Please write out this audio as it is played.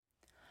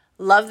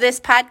Love this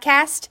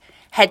podcast?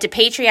 Head to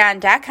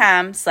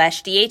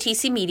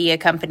patreon.com/DATC Media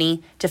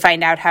Company to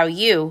find out how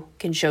you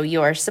can show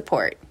your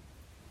support.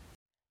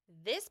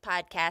 This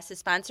podcast is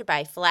sponsored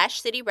by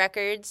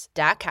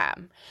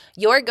FlashCityRecords.com,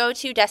 your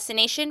go-to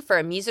destination for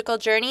a musical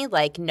journey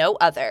like no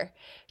other.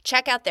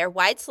 Check out their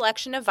wide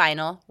selection of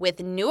vinyl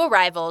with new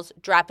arrivals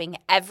dropping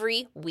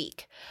every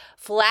week.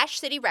 Flash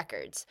City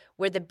Records,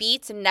 where the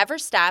beats never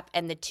stop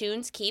and the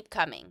tunes keep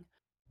coming.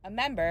 A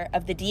member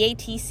of the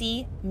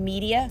DATC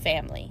Media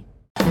family.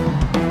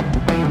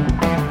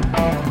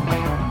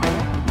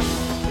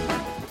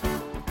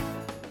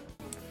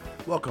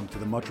 Welcome to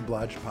the Much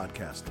Obliged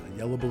Podcast, a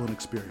Yellow Balloon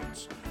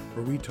experience,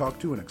 where we talk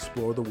to and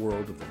explore the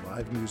world of the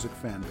live music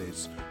fan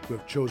base who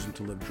have chosen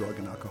to live drug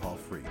and alcohol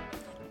free.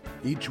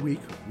 Each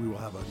week, we will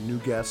have a new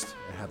guest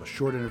and have a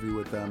short interview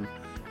with them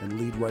and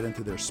lead right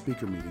into their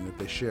speaker meeting that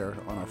they share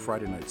on our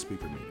Friday night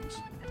speaker meetings.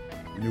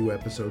 New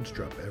episodes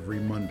drop every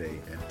Monday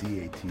at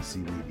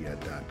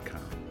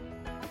datcmedia.com.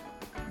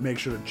 Make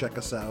sure to check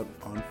us out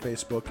on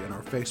Facebook and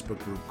our Facebook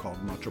group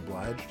called Much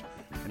Obliged,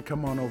 and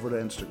come on over to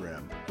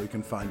Instagram, where you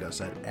can find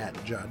us at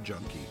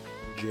 @JahJunkie,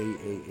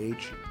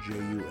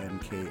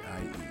 JAHJUNKIE.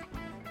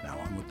 Now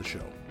on with the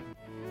show.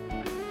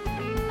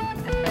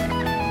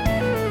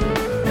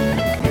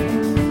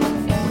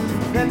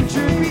 Then the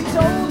truth be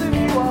told, if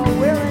you are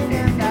willing,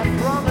 and that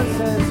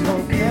promises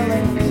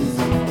fulfilling is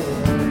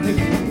the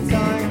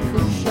time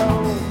to show.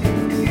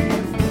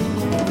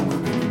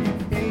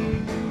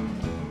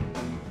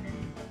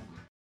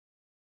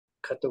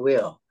 Cut the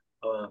wheel.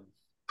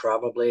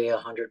 Probably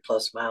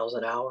 100+ miles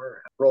an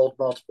hour. Rolled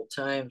multiple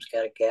times,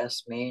 got a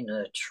gas main,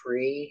 a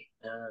tree,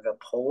 and a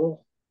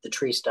pole. The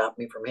tree stopped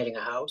me from hitting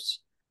a house.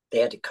 They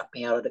had to cut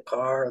me out of the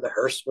car. The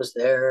hearse was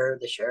there,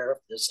 the sheriff,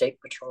 the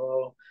state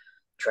patrol.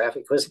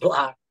 Traffic was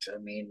blocked. I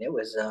mean, it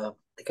was the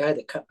guy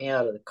that cut me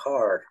out of the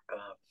car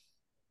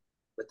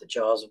with the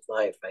jaws of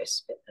life. I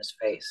spit in his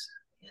face,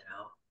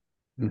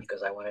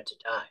 because I wanted to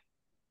die.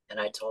 And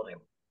I told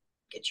him,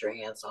 get your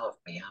hands off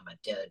me. I'm a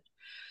dead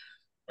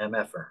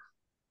MFer.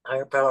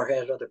 Higher power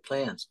had other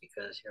plans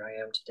because here I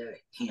am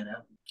today.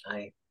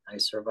 I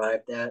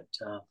survived that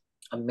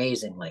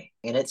amazingly.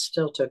 And it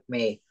still took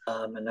me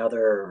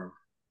another,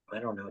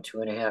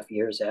 2.5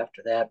 years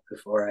after that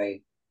before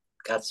I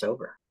got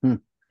sober. I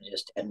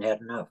just hadn't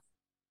had enough.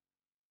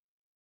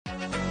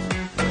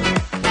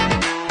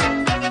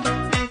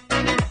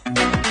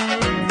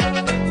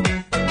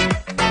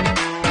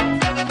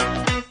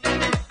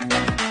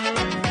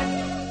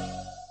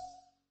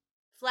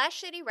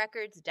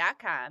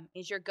 FlashCityRecords.com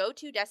is your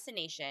go-to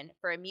destination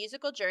for a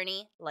musical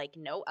journey like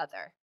no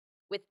other.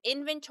 With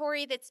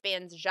inventory that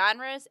spans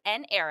genres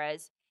and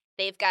eras,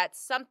 they've got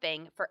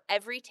something for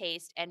every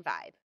taste and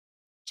vibe.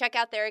 Check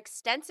out their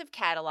extensive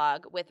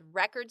catalog with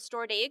record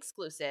store day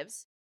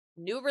exclusives,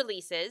 new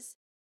releases,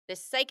 the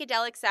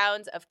psychedelic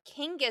sounds of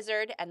King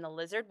Gizzard and the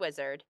Lizard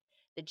Wizard,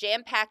 the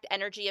jam-packed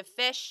energy of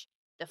Fish,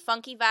 the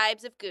funky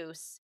vibes of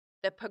Goose,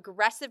 the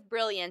progressive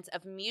brilliance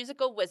of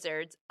musical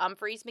wizards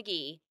Humphreys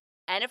McGee,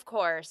 and of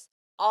course,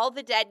 all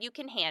the dead you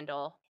can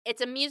handle.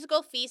 It's a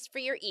musical feast for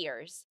your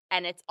ears,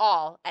 and it's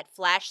all at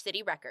Flash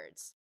City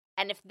Records.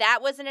 And if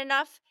that wasn't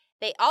enough,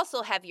 they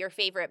also have your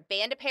favorite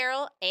band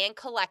apparel and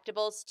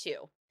collectibles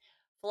too.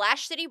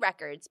 Flash City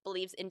Records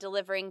believes in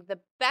delivering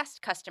the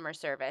best customer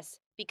service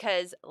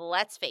because,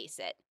 let's face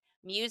it,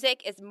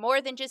 music is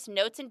more than just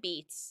notes and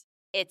beats,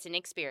 it's an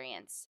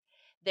experience.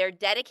 Their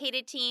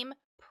dedicated team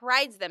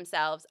prides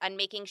themselves on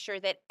making sure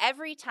that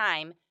every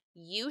time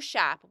you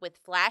shop with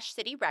Flash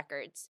City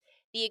Records,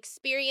 the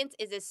experience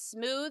is as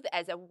smooth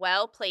as a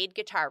well-played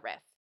guitar riff.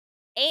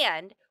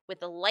 And with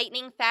the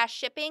lightning-fast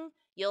shipping,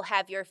 you'll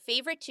have your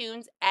favorite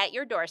tunes at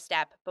your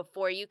doorstep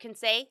before you can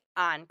say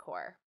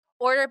encore.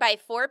 Order by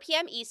 4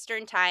 p.m.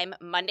 Eastern Time,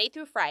 Monday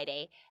through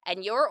Friday,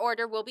 and your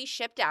order will be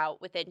shipped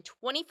out within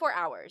 24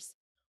 hours,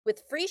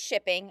 with free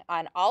shipping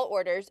on all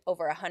orders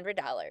over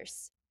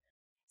 $100.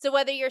 So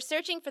whether you're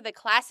searching for the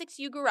classics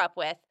you grew up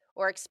with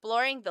or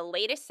exploring the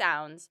latest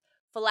sounds,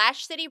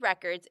 Flash City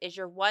Records is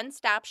your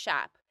one-stop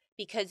shop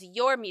because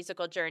your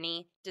musical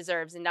journey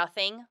deserves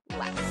nothing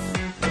less.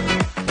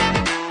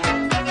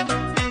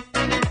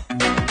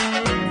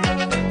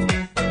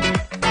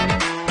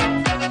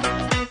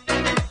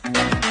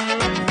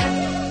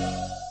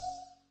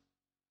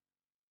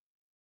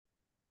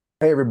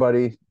 Hey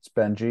everybody, it's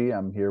Benji.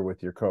 I'm here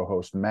with your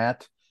co-host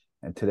Matt,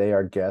 and today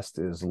our guest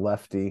is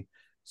Lefty.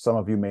 Some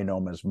of you may know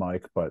him as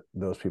Mike, but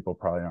those people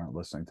probably aren't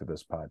listening to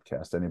this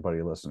podcast.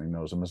 Anybody listening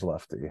knows him as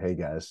Lefty. Hey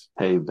guys.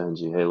 Hey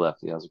Benji. Hey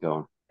Lefty. How's it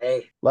going?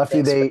 Hey.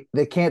 Lefty,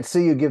 they can't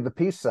see you give the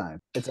peace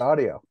sign. It's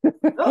audio.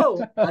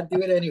 Oh, I'll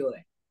do it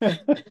anyway.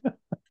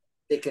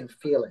 They can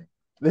feel it.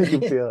 They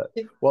can feel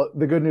it. Well,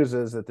 the good news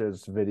is that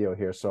there's video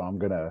here, so I'm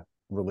going to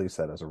release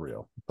that as a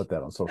reel. Put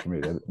that on social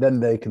media.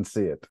 Then they can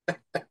see it.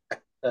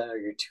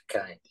 You're too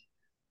kind.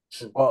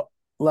 Well,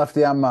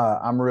 Lefty,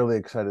 I'm really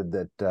excited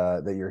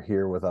that you're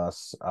here with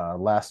us.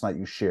 Last night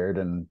you shared,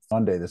 and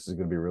Monday this is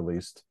going to be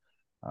released,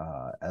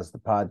 as the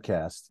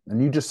podcast.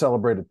 And you just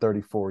celebrated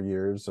 34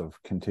 years of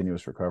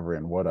continuous recovery,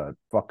 and what a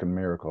fucking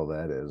miracle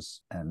that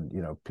is. And,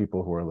 you know,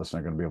 people who are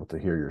listening are going to be able to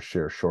hear your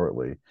share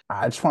shortly.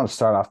 I just want to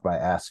start off by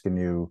asking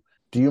you,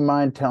 do you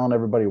mind telling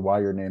everybody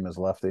why your name is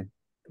Lefty?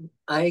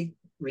 I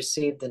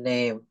received the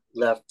name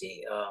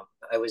Lefty.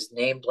 I was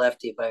named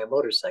Lefty by a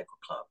motorcycle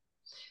club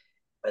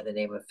by the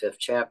name of Fifth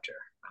Chapter.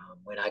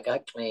 When I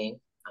got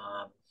clean,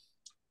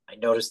 I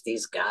noticed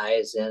these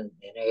guys in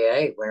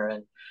AA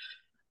wearing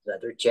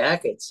leather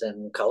jackets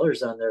and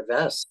colors on their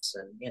vests.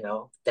 And, you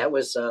know, that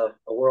was a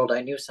world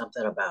I knew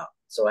something about.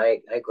 So I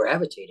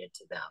gravitated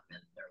to them, and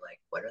they're like,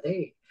 what are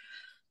they?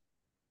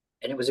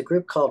 And it was a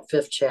group called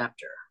Fifth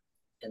Chapter.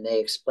 And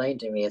they explained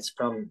to me, it's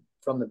from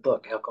the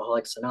book,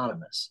 Alcoholics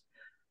Anonymous.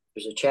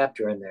 There's a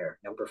chapter in there,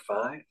 number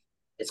 5.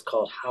 It's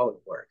called How It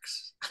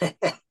Works.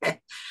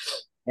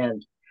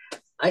 And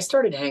I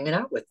started hanging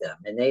out with them,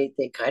 and they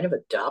kind of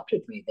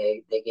adopted me.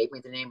 They gave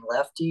me the name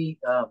Lefty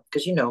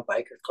because, you know,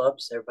 biker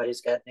clubs,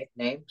 everybody's got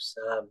nicknames.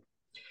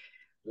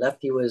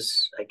 Lefty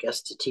was, I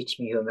guess, to teach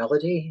me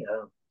humility,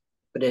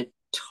 but it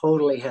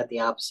totally had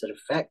the opposite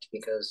effect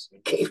because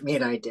it gave me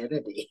an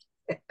identity.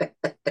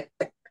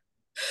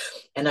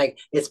 And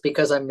it's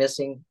because I'm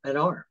missing an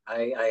arm.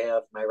 I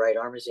have, my right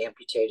arm is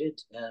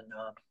amputated, and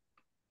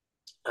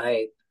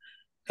I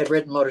had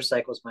ridden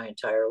motorcycles my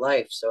entire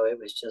life, so it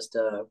was just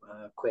a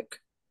quick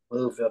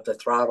move of the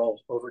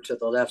throttle over to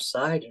the left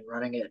side and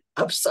running it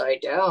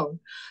upside down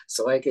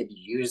so I could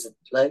use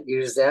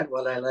that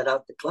while I let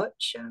out the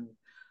clutch, and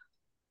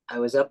I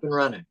was up and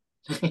running.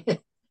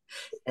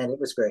 And it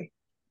was great.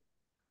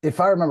 If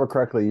I remember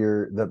correctly,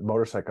 the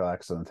motorcycle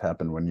accident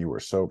happened when you were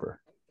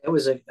sober. It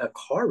was a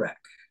car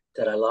wreck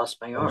that I lost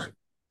my arm.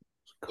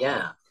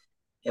 Yeah,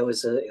 it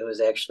was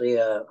actually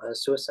a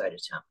suicide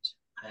attempt.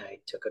 I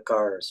took a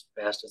car as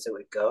fast as it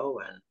would go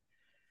and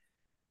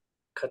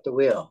cut the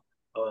wheel,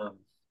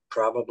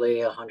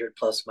 probably 100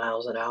 plus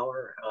miles an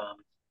hour.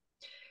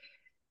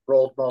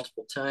 Rolled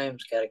multiple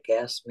times, got a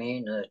gas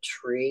main, a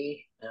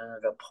tree,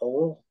 and a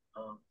pole.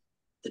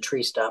 The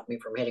tree stopped me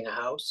from hitting a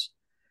house.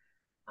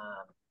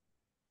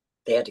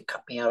 They had to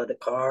cut me out of the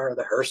car.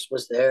 The hearse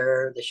was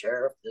there, the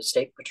sheriff, the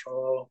state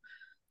patrol.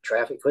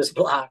 Traffic was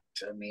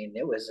blocked. I mean,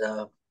 it was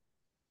the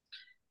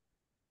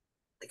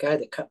guy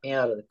that cut me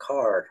out of the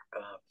car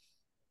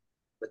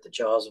with the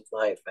jaws of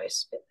life. I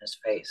spit in his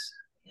face,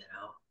 you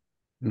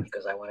know,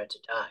 because I wanted to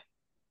die.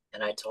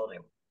 And I told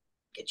him,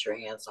 get your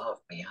hands off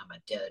me. I'm a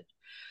dead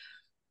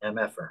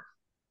MFer.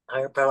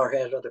 Higher power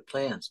had other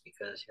plans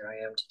because here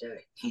I am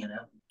today. You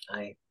know,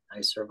 I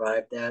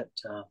survived that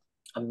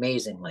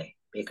amazingly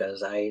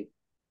because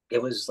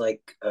it was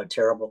like a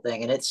terrible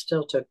thing. And it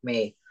still took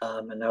me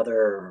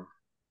another,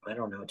 I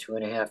don't know,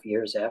 2.5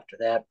 years after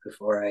that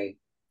before I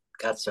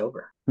got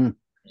sober. I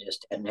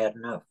just hadn't had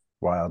enough.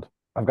 Wild.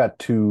 I've got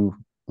 2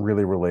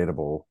 really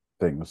relatable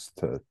things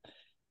to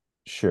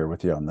share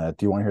with you on that.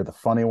 Do you want to hear the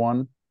funny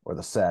one or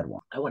the sad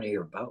one? I want to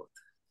hear both.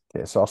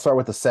 Okay, so I'll start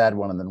with the sad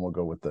one, and then we'll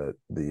go with the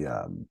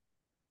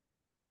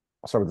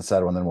I'll start with the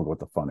sad one, then we'll go with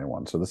the funny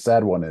one. So the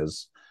sad one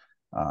is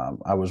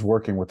I was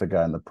working with a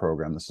guy in the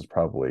program. This is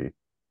probably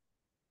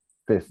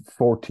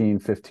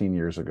 15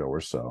 years ago or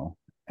so.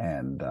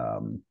 And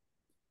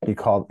he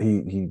called,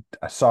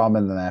 I saw him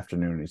in the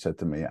afternoon. He said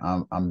to me,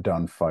 I'm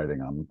done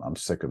fighting. I'm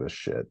sick of this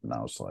shit. And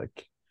I was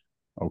like,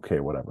 okay,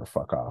 whatever,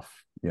 fuck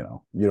off. You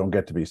know, you don't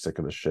get to be sick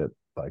of this shit.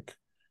 Like,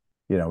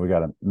 you know, we got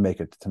to make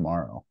it to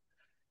tomorrow.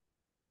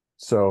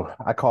 So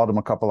I called him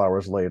a couple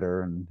hours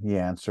later, and he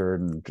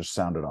answered and just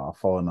sounded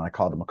awful. And I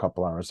called him a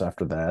couple hours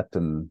after that,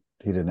 and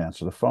he didn't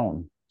answer the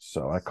phone.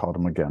 So I called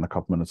him again a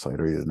couple minutes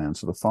later. He didn't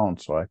answer the phone.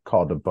 So I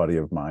called a buddy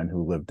of mine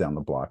who lived down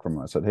the block from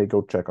him. I said, hey,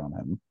 go check on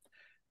him.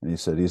 And he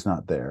said, he's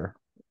not there.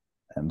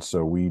 And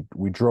so we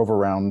drove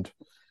around,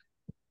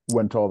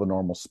 went to all the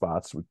normal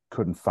spots. We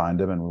couldn't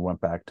find him, and we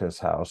went back to his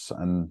house.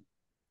 And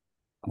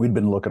we'd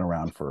been looking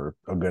around for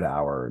a good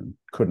hour and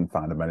couldn't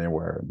find him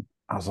anywhere. And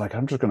I was like,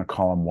 I'm just going to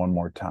call him one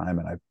more time.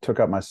 And I took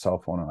out my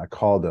cell phone and I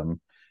called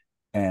him.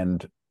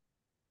 And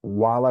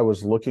while I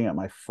was looking at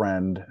my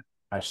friend,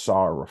 I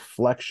saw a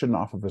reflection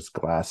off of his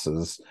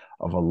glasses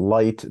of a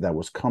light that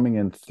was coming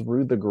in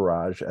through the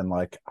garage. And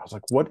like, I was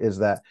like, what is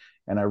that?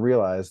 And I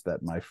realized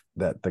that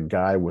the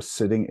guy was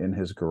sitting in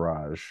his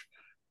garage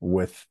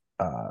with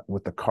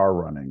the car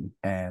running,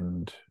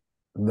 and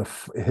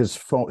his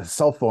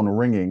cell phone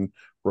ringing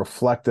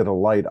reflected a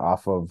light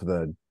off of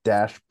the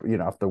dash, you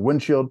know, off the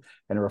windshield,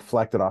 and it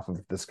reflected off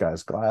of this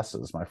guy's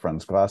glasses, my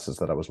friend's glasses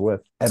that I was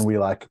with. And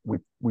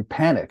we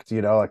panicked,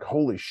 you know, like,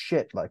 holy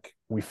shit, like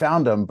we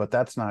found him, but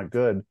that's not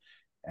good.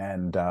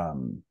 And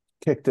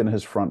kicked in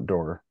his front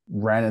door,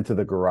 ran into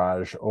the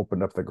garage,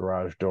 opened up the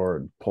garage door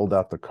and pulled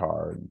out the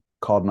car and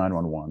called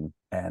 911.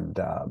 And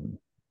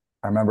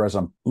I remember as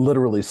I'm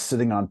literally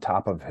sitting on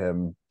top of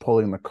him,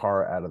 pulling the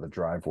car out of the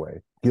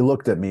driveway, he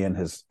looked at me and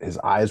his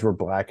eyes were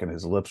black and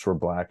his lips were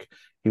black.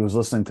 He was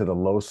listening to the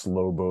Los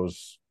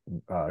Lobos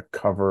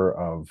cover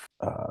of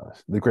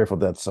the Grateful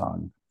Dead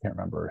song. I can't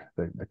remember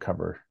the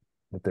cover.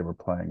 that they were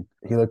playing.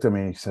 He looked at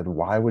me and he said,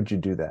 "Why would you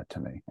do that to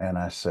me?" And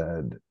I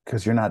said,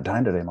 "Because you're not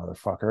dying today,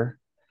 motherfucker."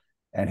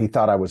 And he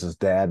thought I was his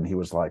dad, and he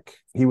was like,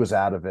 he was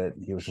out of it.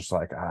 He was just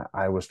like,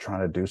 I was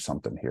trying to do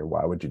something here.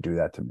 Why would you do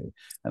that to me?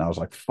 And I was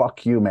like,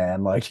 fuck you,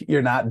 man. Like,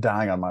 you're not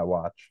dying on my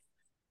watch.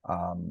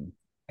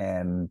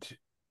 And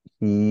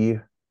he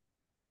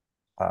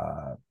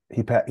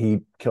he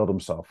killed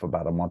himself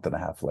about a month and a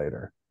half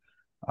later.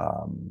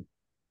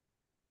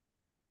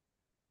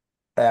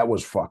 That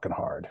was fucking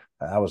hard.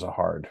 That was a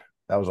hard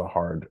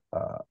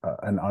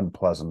and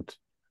unpleasant.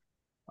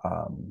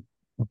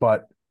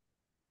 But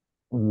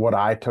what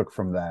I took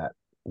from that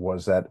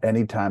was that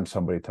anytime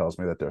somebody tells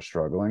me that they're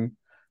struggling,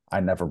 I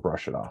never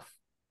brush it off.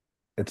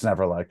 It's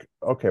never like,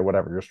 okay,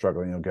 whatever, you're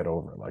struggling, you'll get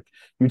over it. Like,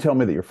 you tell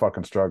me that you're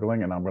fucking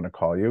struggling, and I'm going to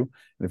call you.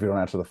 And if you don't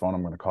answer the phone,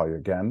 I'm going to call you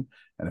again.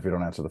 And if you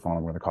don't answer the phone,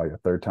 I'm going to call you a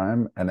third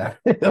time. And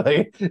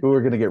like,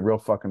 we're going to get real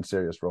fucking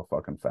serious, real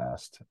fucking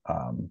fast.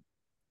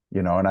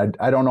 You know, and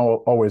I don't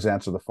always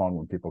answer the phone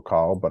when people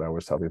call, but I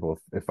always tell people,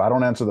 if I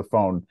don't answer the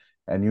phone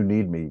and you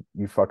need me,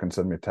 you fucking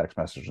send me a text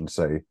message and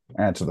say,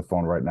 answer the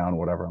phone right now, and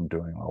whatever I'm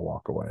doing, I'll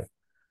walk away.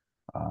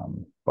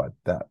 But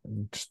that,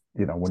 just,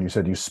 you know, when you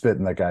said you spit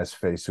in that guy's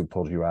face who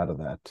pulled you out of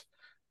that,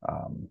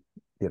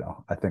 you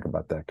know, I think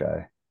about that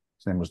guy.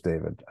 His name was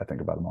David. I think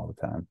about him all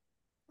the time.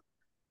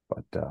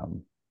 But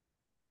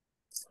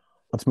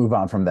let's move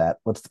on from that.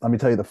 Let me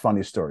tell you the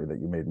funny story that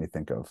you made me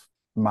think of.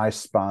 My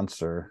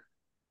sponsor,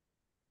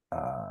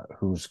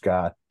 who's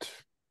got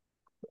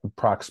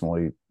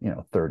approximately,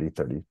 30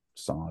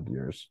 some odd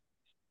years,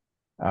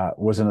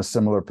 was in a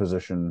similar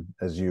position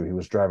as you. He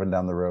was driving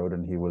down the road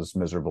and he was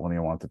miserable, and he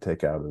wanted to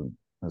take out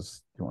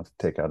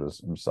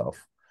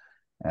himself.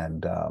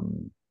 And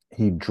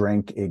he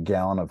drank a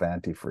gallon of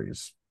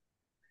antifreeze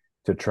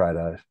to try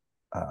to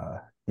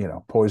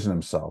poison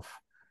himself.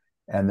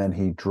 And then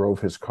he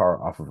drove his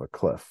car off of a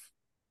cliff.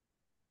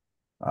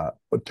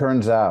 It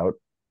turns out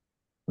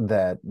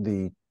that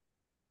the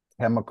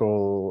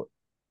chemical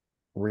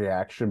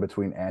reaction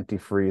between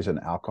antifreeze and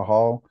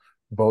alcohol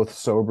both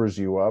sobers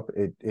you up.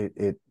 It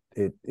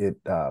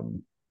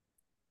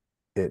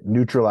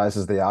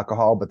neutralizes the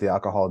alcohol, but the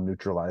alcohol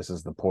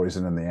neutralizes the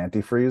poison in the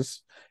antifreeze.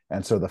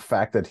 And so the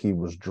fact that he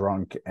was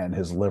drunk and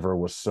his liver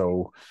was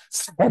so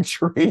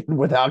saturated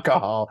with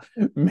alcohol,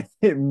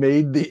 it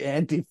made the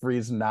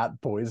antifreeze not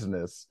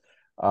poisonous.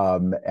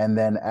 And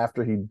then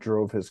after he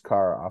drove his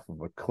car off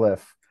of a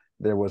cliff,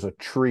 there was a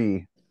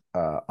tree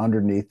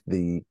underneath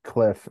the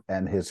cliff,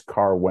 and his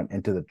car went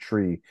into the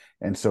tree.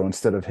 And so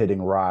instead of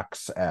hitting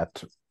rocks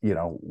at,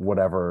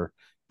 whatever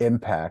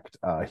impact,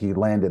 he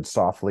landed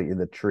softly in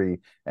the tree,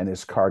 and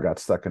his car got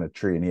stuck in a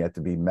tree, and he had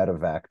to be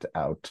medevaced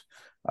out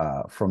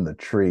from the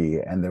tree.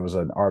 And there was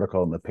an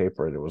article in the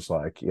paper, and it was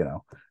like,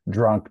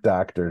 drunk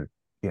doctor,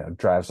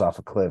 drives off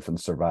a cliff and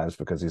survives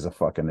because he's a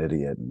fucking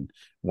idiot and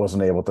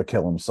wasn't able to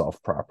kill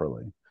himself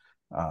properly.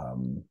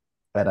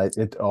 And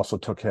it also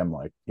took him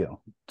I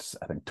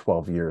think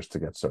 12 years to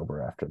get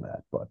sober after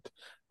that. But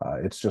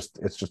it's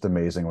just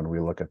amazing when we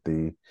look at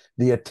the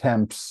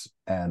attempts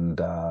and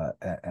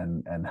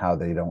how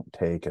they don't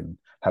take, and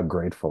how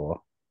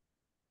grateful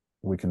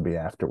we can be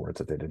afterwards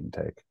that they didn't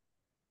take.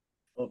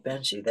 Well,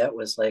 Benji, that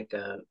was like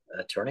a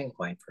turning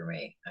point for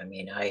me. I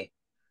mean, I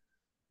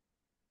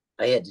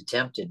had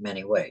attempted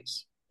many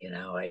ways.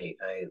 I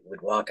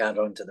would walk out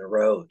onto the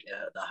road,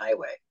 the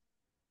highway,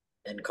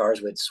 and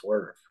cars would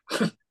swerve.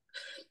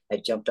 I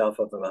jumped off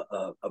of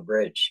a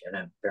bridge,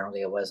 and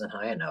apparently it wasn't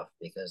high enough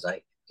because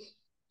I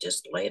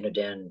just landed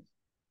in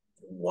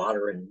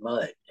water and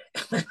mud.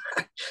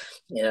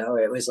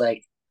 It was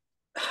like,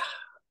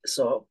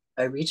 so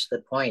I reached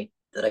the point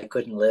that I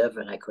couldn't live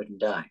and I couldn't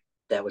die.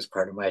 That was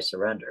part of my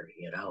surrender.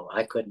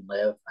 I couldn't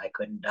live, I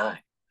couldn't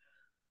die.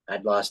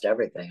 I'd lost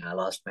everything. I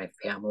lost my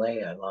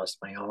family, I lost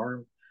my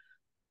arm.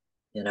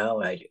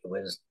 I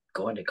was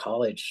going to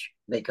college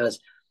because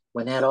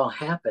when that all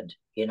happened,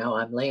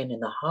 I'm laying in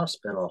the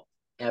hospital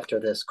after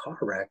this car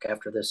wreck,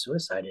 after this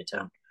suicide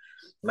attempt,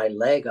 my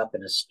leg up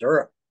in a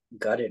stirrup,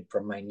 gutted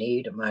from my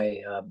knee to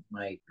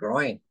my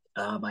groin.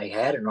 I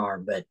had an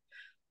arm, but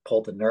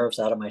pulled the nerves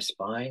out of my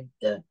spine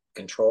that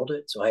controlled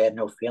it, so I had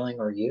no feeling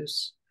or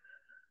use.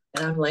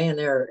 And I'm laying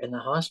there in the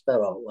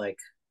hospital, like,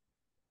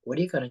 what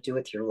are you going to do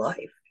with your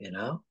life,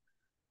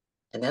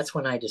 And that's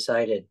when I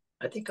decided,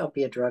 I think I'll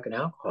be a drug and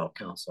alcohol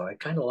counselor. I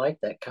kind of like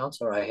that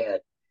counselor I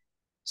had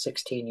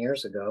 16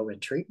 years ago in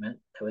treatment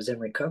that was in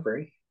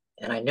recovery.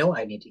 And I know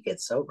I need to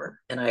get sober.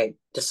 And I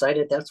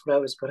decided that's what I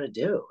was going to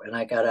do. And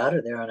I got out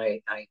of there, and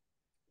I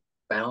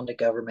found a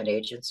government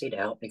agency to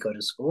help me go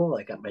to school.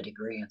 I got my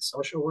degree in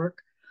social work.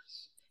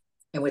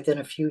 And within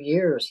a few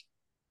years,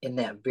 in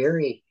that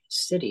very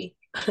city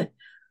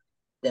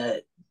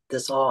that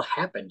this all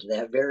happened,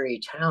 that very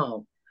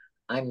town,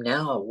 I'm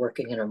now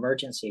working in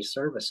emergency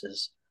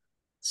services,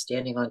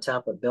 standing on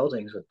top of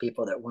buildings with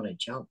people that want to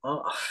jump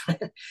off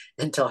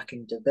and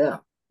talking to them.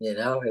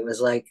 It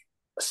was like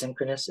a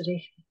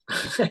synchronicity.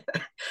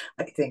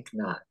 I think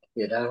not.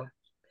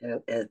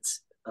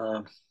 It's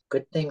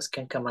good things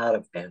can come out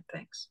of bad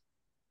things.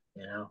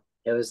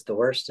 It was the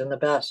worst and the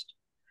best.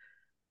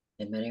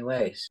 in many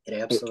ways. It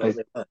I,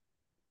 absolutely was.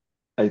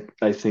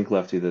 I think,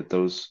 Lefty, that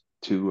those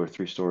 2 or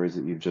 3 stories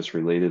that you've just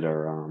related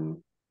are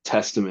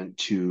testament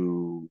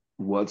to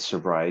what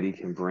sobriety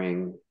can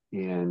bring,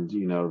 and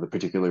the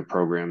particular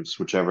programs,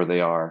 whichever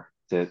they are,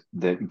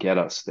 that get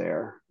us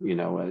there.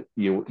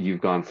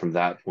 You've gone from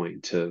that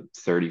point to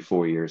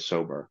 34 years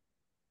sober.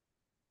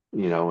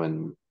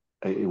 And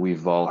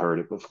we've all heard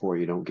it before.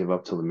 You don't give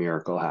up till the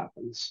miracle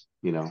happens.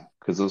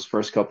 Because those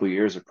first couple of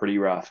years are pretty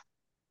rough,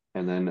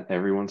 and then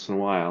every once in a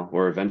while,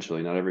 or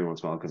eventually, not every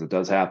once in a while, because it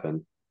does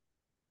happen,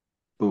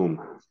 boom,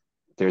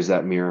 there's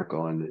that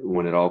miracle. And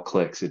when it all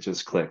clicks, it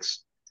just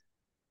clicks.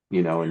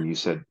 And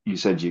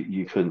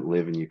you couldn't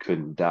live and you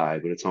couldn't die,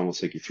 but it's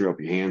almost like you threw up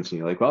your hands and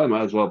you're like, well, I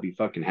might as well be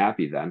fucking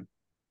happy then.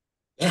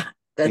 Yeah,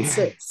 that's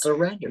it.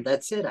 Surrender.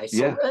 That's it. I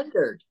Yeah.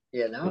 surrendered,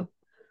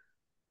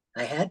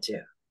 I had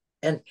to.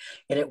 And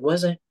it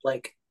wasn't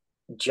like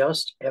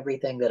just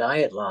everything that I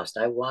had lost.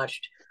 I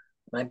watched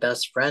my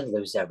best friend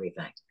lose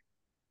everything.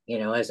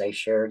 As I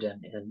shared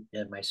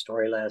in my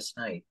story last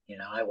night,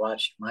 I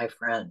watched my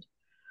friend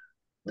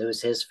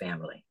lose his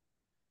family.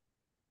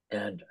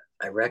 And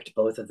I wrecked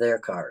both of their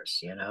cars,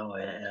 and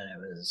it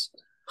was,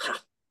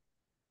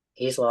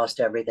 he's lost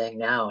everything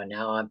now. And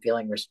now I'm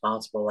feeling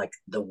responsible, like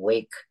the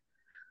wake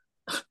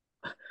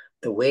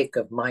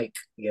of Mike,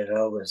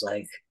 was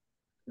like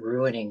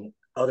ruining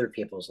other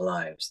people's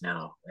lives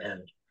now.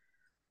 And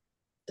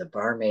the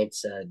barmaid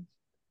said,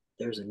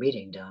 there's a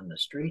meeting down the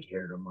street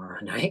here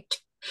tomorrow night,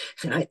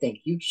 and I think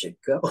you should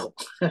go.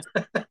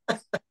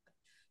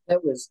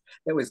 that was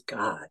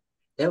God.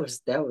 That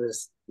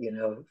was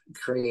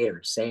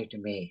Creator saying to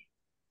me,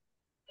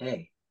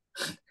 hey,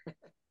 guess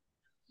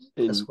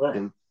and, what?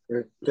 and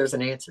There's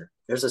an answer.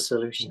 There's a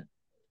solution.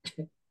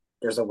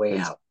 There's a way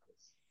and out.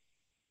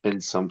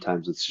 and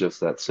sometimes it's just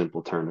that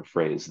simple turn of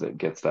phrase that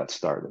gets that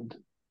started.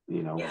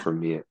 Yeah. For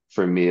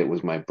me it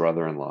was my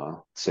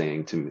brother-in-law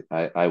saying to me,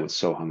 I was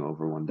so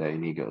hungover one day,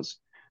 and he goes,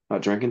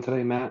 not drinking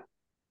today, Matt?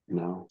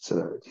 No. So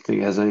do you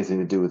think it has anything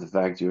to do with the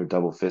fact you were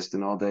double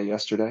fisting all day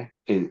yesterday?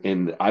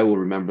 And I will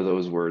remember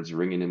those words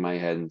ringing in my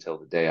head until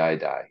the day I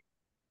die,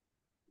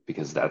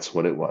 because that's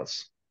what it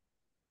was.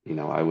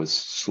 I was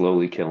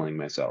slowly killing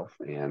myself,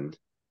 and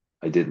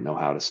I didn't know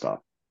how to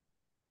stop.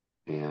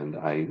 And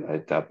I,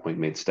 at that point,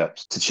 made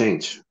steps to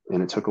change.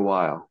 And it took a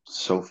while.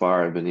 So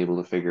far, I've been able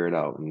to figure it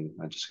out. And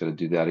I just got to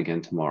do that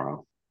again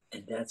tomorrow.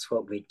 And that's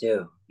what we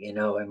do.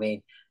 I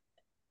mean,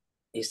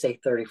 you say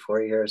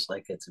 34 years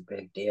like it's a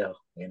big deal.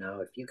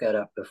 If you got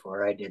up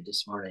before I did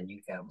this morning,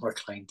 you got more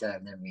clean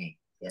time than me.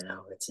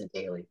 It's a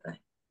daily thing.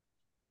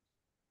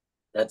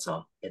 That's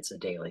all. It's a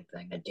daily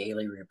thing, a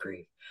daily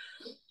reprieve.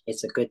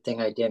 It's a good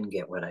thing I didn't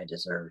get what I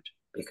deserved,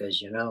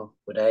 because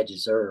what I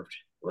deserved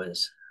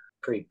was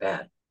pretty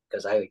bad,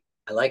 because I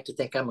like to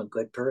think I'm a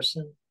good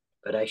person,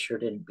 but I sure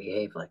didn't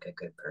behave like a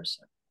good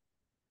person.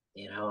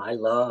 I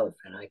love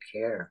and I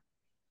care,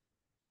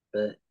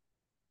 but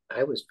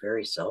I was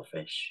very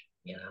selfish,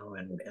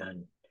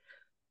 and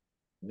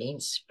mean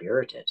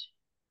spirited,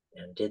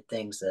 and did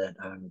things that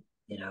I'm,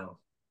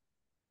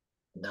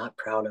 not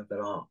proud of at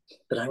all.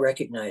 But I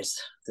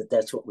recognize that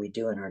that's what we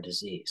do in our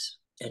disease.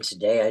 And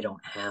today I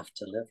don't have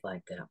to live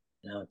like that.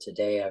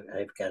 Today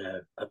I've got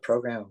a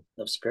program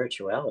of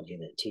spirituality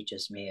that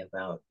teaches me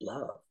about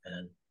love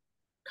and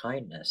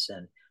kindness,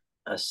 and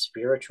a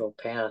spiritual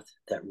path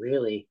that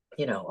really,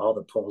 all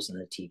the poles in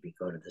the teepee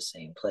go to the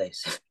same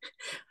place.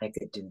 I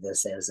could do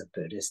this as a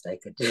Buddhist. I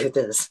could do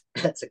this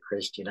as a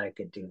Christian. I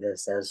could do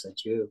this as a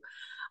Jew.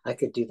 I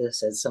could do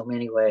this in so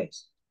many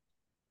ways.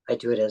 I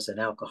do it as an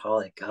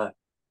alcoholic.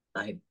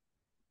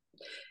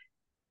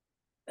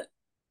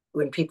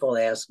 When people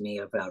ask me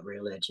about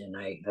religion,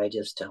 I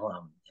just tell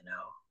them,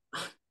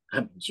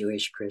 I'm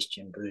Jewish,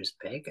 Christian, Buddhist,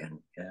 pagan,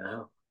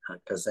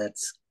 because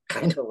that's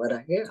kind of what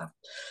I am.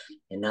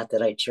 And not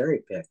that I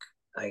cherry pick.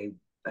 I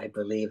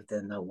believed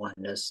in the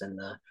oneness and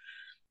the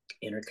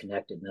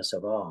interconnectedness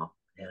of all.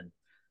 And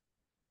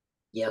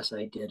yes,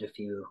 I did a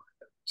few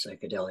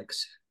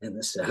psychedelics in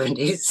the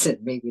 70s,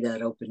 and maybe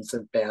that opened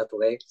some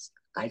pathways.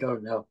 I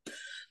don't know.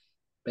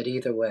 But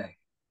either way,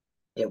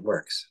 it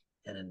works.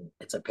 And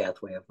it's a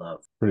pathway of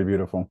love. Pretty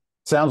beautiful.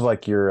 Sounds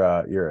like you're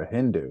a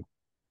Hindu,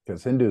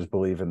 because Hindus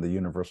believe in the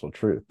universal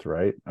truth,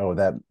 right? Oh,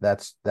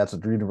 that's a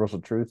universal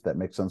truth that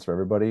makes sense for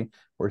everybody,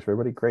 works for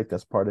everybody. Great,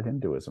 that's part of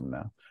Hinduism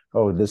now.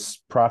 Oh,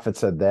 this prophet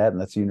said that, and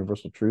that's the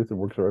universal truth. It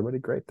works for everybody.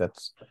 Great,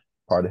 that's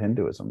part of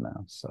Hinduism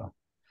now. So,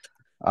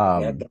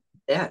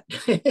 yeah,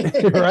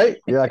 right?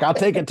 You're like, I'll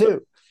take it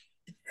too.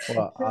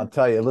 Well, I'll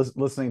tell you,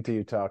 listening to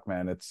you talk,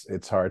 man,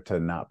 it's hard to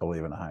not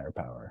believe in a higher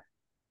power,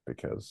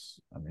 because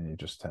you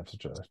just have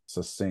such a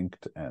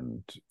succinct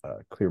and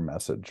clear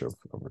message of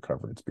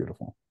recovery. It's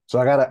beautiful. So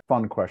I got a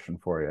fun question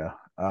for you.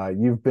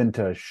 You've been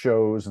to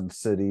shows and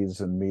cities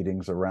and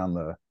meetings around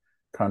the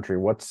country.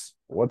 What's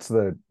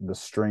the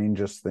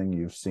strangest thing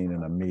you've seen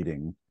in a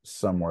meeting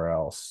somewhere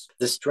else?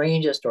 The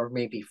strangest, or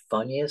maybe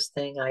funniest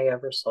thing I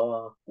ever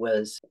saw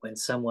was when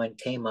someone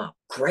came up,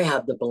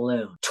 grabbed the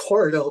balloon,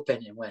 tore it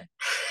open, and went.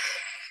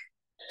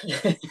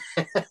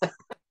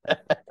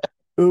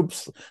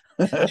 Oops.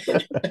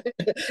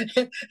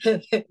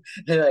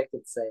 And I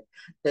could say,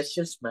 that's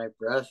just my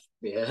breath,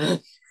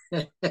 man.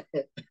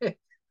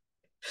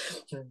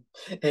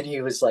 And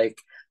he was like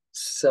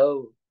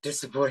so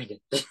disappointed.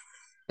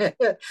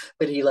 But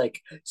he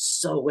like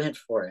so went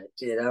for it,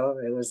 you know.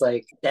 It was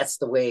like that's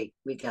the way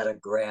we gotta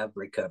grab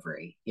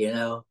recovery, you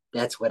know.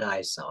 That's what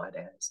I saw it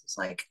as. It's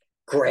like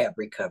grab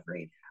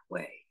recovery that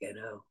way, you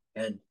know,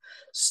 and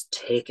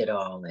take it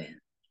all in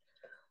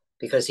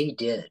because he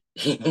did.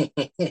 And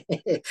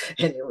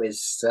it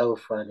was so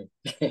funny.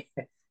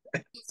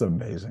 It's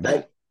amazing.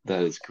 That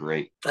is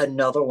great.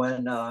 Another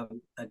one, a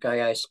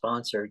guy I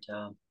sponsored,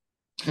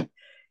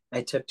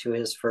 I took to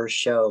his first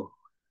show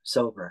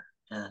sober,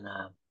 and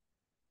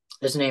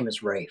his name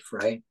is Rafe,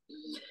 right?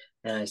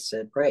 And I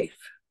said, Rafe,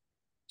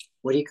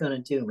 what are you going to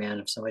do, man,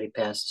 if somebody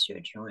passes you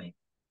a joint?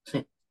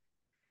 And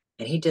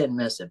he didn't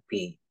miss a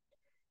beat.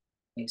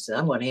 He said,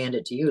 I'm going to hand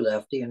it to you,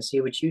 Lefty, and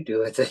see what you do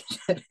with it.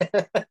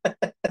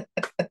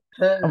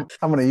 I'm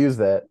going to use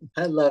that.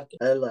 I loved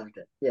it. I loved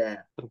it. Yeah.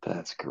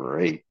 That's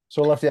great.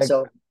 So Lefty,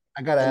 So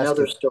I got to ask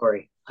another you.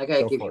 story. I got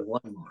to Go give for you it.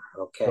 one more,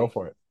 okay? Go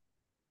for it.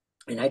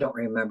 And I don't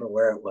remember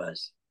where it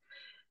was,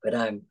 but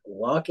I'm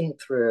walking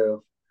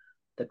through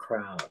the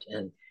crowd,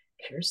 and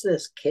here's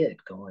this kid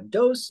going,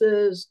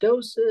 doses,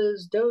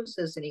 doses,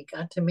 doses. And he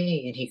got to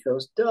me and he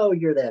goes, oh,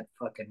 you're that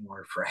fucking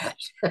war frat.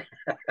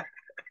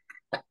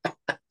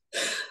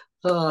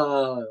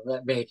 Oh,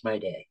 that made my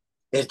day.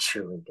 It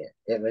truly did.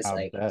 It was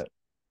like, Bet.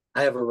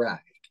 I have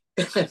arrived.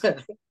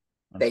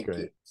 Thank great.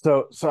 you.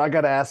 So I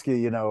got to ask you,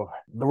 you know,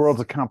 the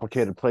world's a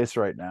complicated place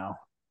right now,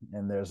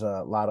 and there's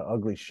a lot of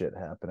ugly shit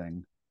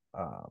happening,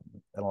 and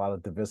a lot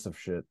of divisive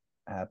shit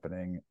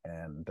happening.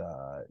 And,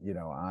 you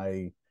know,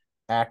 I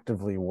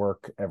actively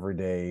work every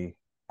day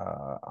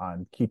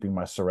on keeping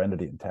my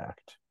serenity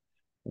intact.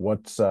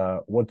 What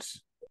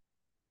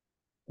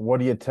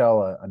do you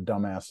tell a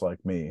dumbass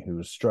like me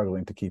who's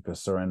struggling to keep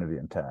his serenity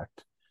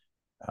intact?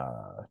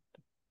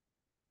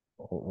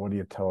 What do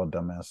you tell a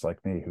dumbass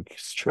like me who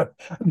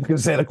I'm going to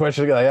say the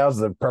question again? That was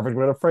the perfect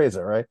way to phrase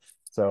it, right?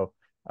 So,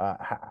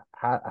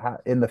 how,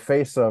 in the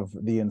face of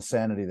the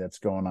insanity that's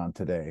going on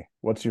today,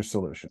 what's your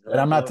solution? And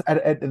I'm not.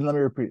 And let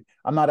me repeat: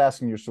 I'm not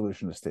asking your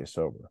solution to stay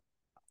sober.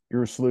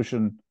 Your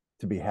solution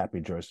to be happy,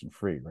 joyous, and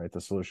free, right?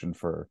 The solution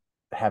for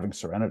having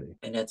serenity.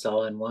 And that's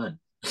all in one.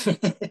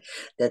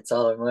 That's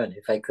all in one.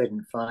 If I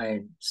couldn't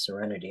find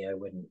serenity, I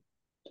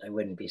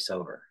wouldn't be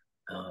sober.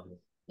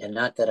 And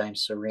not that I'm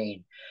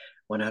serene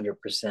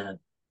 100%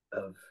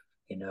 of,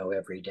 you know,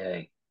 every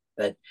day,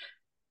 but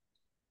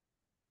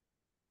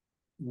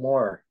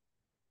more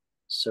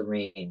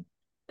serene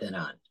than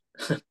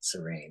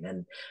serene.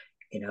 And,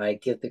 you know, I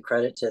give the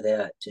credit to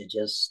that, to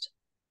just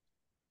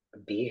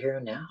be here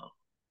now.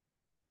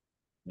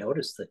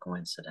 Notice the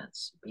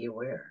coincidence, be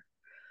aware,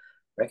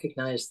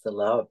 recognize the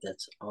love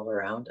that's all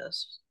around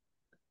us.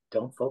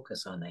 Don't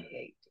focus on the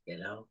hate, you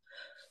know.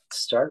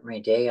 Start my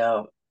day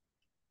out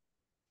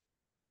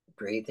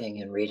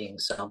breathing and reading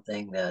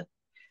something that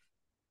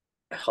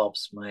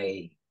helps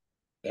my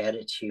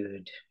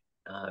attitude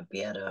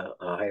be at a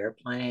higher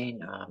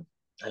plane.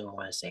 I don't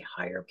want to say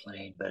higher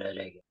plane, but at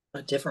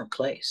a different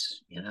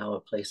place, you know,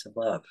 a place of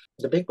love.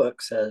 The big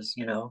book says,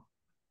 you know,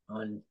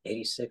 on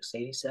 86,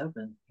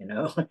 87, you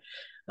know,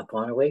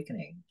 upon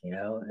awakening, you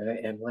know,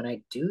 and when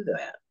I do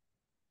that,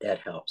 that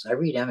helps. I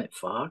read Emmett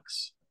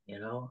Fox, you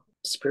know,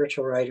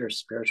 spiritual writers,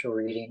 spiritual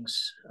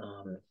readings,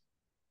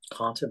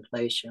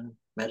 contemplation,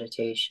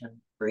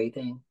 meditation,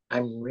 breathing.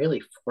 I'm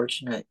really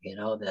fortunate, you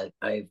know, that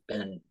I've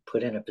been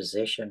put in a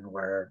position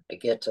where I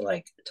get to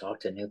like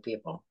talk to new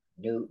people,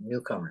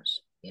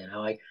 newcomers. You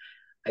know,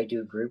 I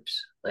do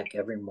groups like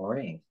every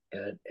morning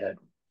at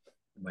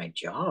my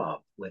job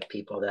with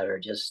people that are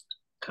just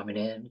coming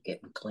in,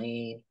 getting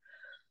clean,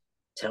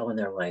 telling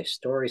their life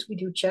stories. We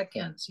do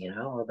check-ins, you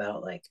know,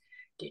 about like,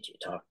 did you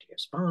talk to your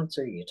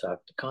sponsor? You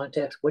talk to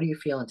contacts. What are you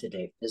feeling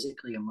today,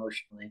 physically,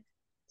 emotionally,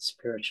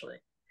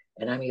 spiritually?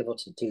 And I'm able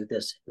to do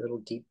this little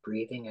deep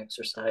breathing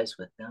exercise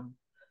with them,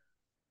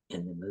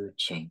 and the mood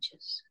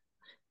changes.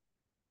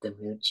 The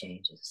mood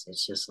changes.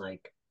 It's just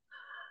like,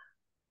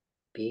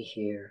 be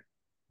here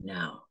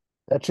now.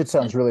 That shit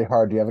sounds really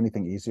hard. Do you have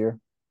anything easier?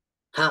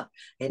 Huh?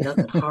 Ain't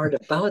nothing hard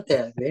about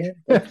that, man.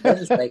 That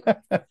is like,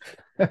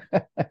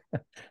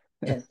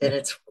 and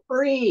it's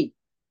free.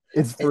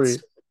 It's free.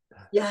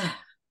 Yeah.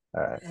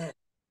 All right. Yeah.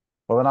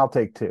 Well, then I'll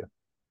take two.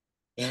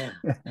 Yeah.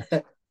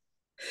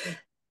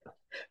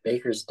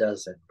 Baker's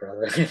dozen,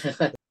 brother.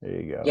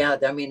 There you go. Yeah,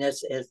 I mean,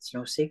 it's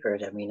no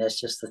secret. I mean, it's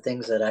just the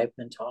things that I've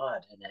been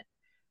taught, and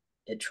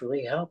it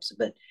truly helps.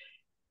 But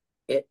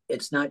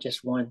it's not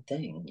just one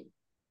thing.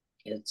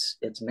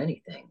 It's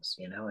many things,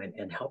 you know,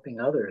 and helping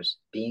others,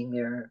 being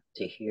there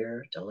to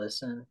hear, to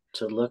listen,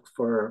 to look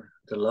for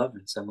the love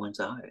in someone's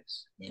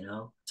eyes, you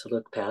know, to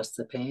look past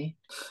the pain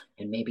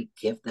and maybe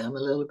give them a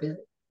little bit.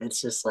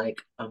 It's just like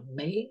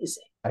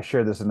amazing. I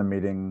shared this in a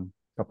meeting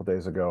a couple of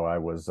days ago. I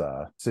was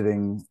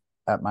sitting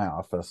at my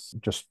office,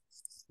 just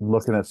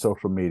looking at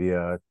social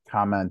media,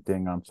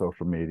 commenting on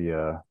social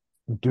media,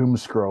 doom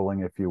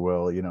scrolling, if you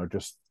will, you know,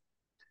 just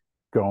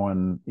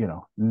going,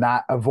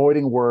 not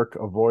avoiding work,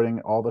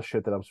 avoiding all the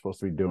shit that I'm supposed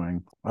to be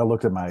doing. I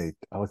looked at my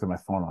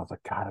phone. I was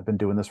like, God, I've been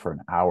doing this for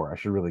an hour. I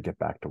should really get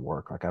back to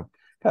work. Like, I've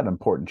got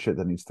important shit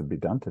that needs to be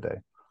done today.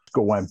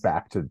 Went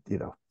back to,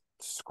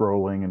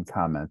 scrolling and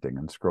commenting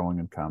and scrolling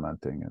and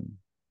commenting, and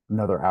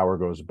another hour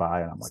goes by,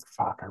 and I'm like,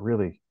 fuck, I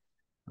really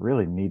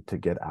need to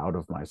get out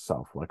of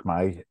myself. Like,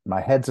 my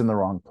head's in the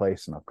wrong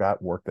place, and I've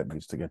got work that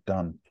needs to get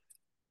done.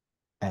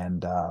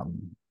 And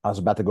I was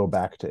about to go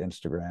back to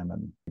Instagram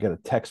and get a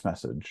text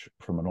message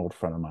from an old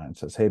friend of mine. It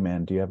says, "Hey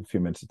man, do you have a few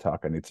minutes to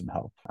talk? I need some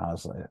help." I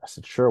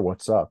said, "Sure,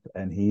 what's up?"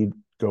 And he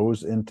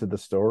goes into the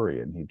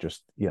story, and he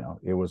just,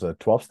 it was a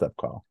 12-step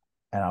call.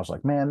 And I was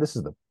like, man, this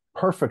is the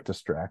perfect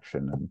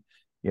distraction. And,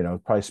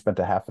 probably spent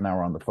a half an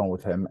hour on the phone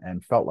with him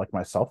and felt like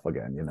myself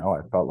again.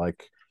 I felt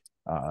like,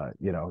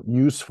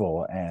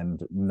 useful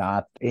and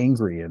not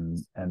angry, and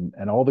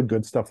all the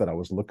good stuff that I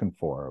was looking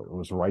for. It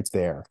was right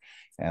there.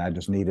 And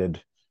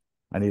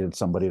I needed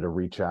somebody to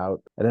reach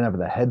out. I didn't have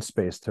the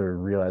headspace to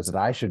realize that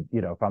I should,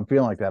 if I'm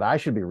feeling like that, I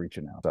should be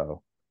reaching out.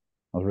 So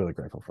I was really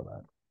grateful for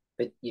that.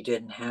 But you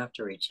didn't have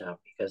to reach out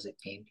because it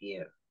came to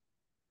you.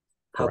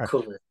 How Correct.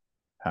 cool is it?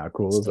 How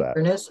cool is that?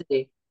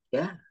 Synchronicity.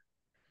 Yeah.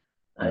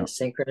 Yeah.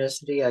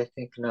 Synchronicity, I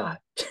think not.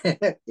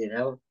 It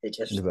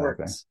just Exactly.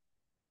 works.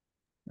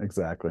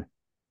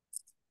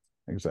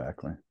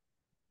 Exactly.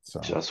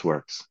 So Just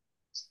works.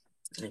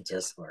 It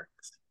just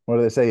works. What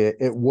do they say?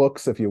 It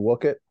works if you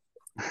wook it.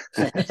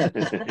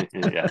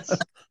 Yes.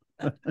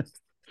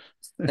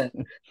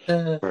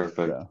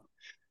 Perfect. Yeah.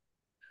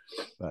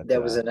 But,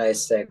 that was a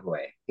nice segue.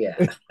 Yeah.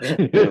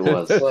 It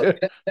was. It was.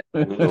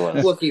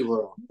 Wookie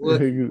world.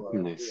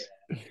 Nice.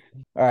 Yeah.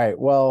 All right.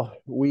 Well,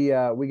 we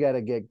got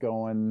to get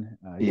going.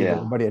 Give Yeah.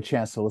 everybody a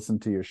chance to listen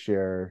to your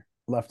share.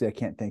 Lefty, I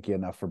can't thank you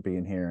enough for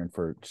being here and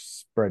for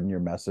spreading your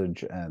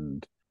message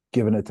and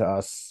giving it to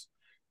us,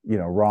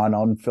 raw and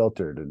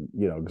unfiltered, and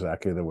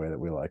exactly the way that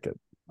we like it.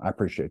 I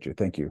appreciate you.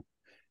 Thank you.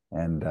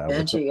 And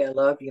Benji, I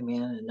love you,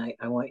 man, and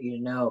I want you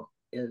to know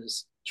it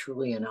is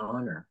truly an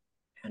honor,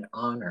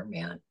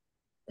 man,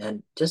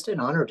 and just an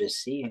honor to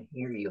see and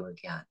hear you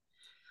again.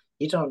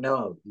 You don't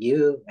know,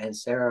 you and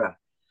Sarah,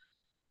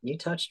 you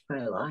touched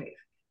my life.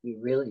 You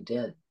really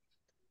did.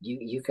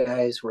 You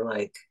guys were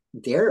like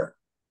there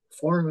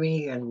for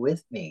me and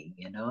with me,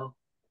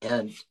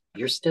 and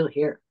you're still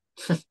here.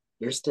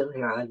 You're still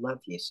here. I love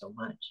you so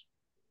much.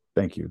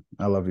 Thank you.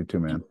 I love you too,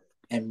 man.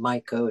 And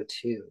Maiko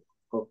too.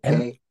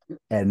 Okay.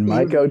 And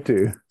Maiko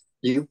too.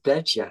 You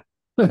betcha.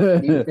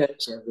 You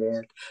betcha,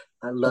 man.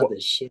 I love the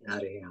shit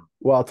out of him.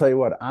 Well, I'll tell you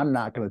what, I'm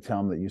not going to tell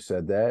him that you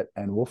said that,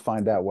 and we'll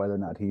find out whether or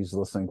not he's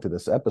listening to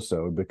this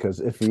episode, because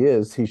if he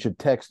is, he should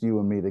text you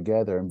and me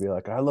together and be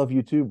like, "I love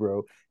you too,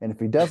 bro." And if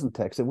he doesn't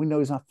text it, we know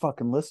he's not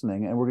fucking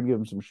listening, and we're going to give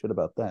him some shit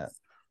about that.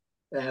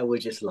 We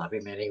just love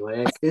him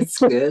anyway. It's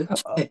good.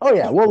 Oh,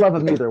 yeah, we'll love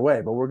him either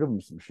way, but we're giving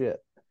him some shit.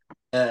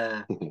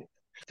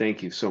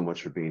 Thank you so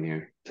much for being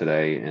here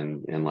today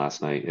and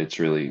last night. It's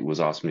really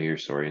was awesome to hear your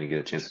story and to get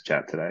a chance to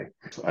chat today.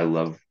 I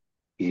love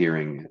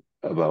hearing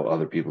about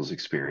other people's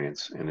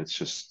experience, and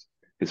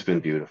it's been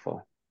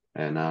beautiful.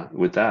 And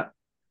with that,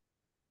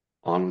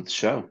 on with the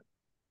show.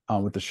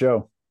 On with the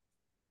show.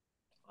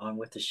 On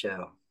with the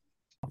show.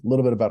 A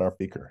little bit about our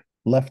speaker.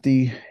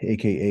 Lefty,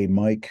 aka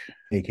Mike,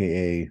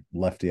 aka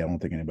Lefty, I don't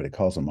think anybody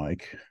calls him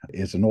Mike,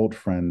 is an old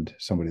friend,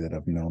 somebody that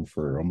I've known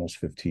for almost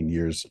 15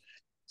 years.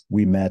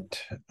 We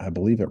met, I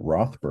believe, at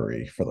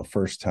Rothbury for the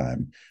first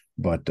time,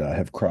 but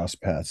have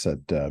crossed paths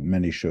at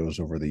many shows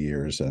over the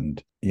years.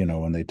 And,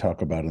 when they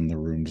talk about in the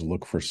rooms,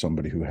 look for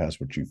somebody who has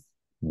what you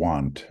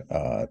want.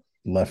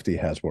 Lefty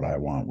has what I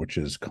want, which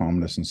is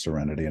calmness and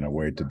serenity and a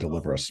way to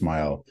deliver a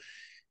smile,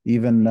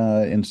 even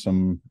in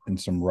some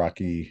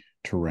rocky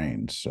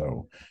terrain.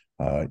 So,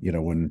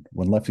 when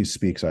Lefty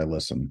speaks, I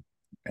listen.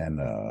 And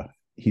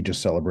he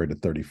just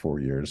celebrated 34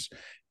 years.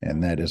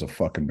 And that is a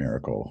fucking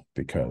miracle,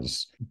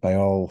 because by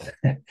all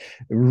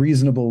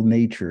reasonable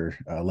nature,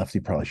 Lefty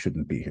probably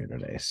shouldn't be here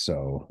today.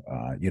 So,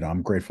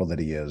 I'm grateful that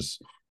he is.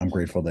 I'm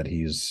grateful that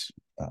he's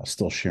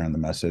still sharing the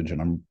message,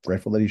 and I'm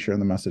grateful that he's sharing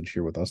the message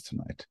here with us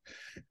tonight.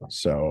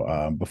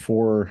 So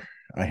before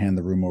I hand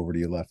the room over to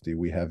you, Lefty,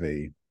 we have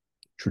a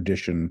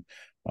tradition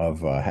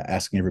of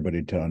asking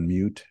everybody to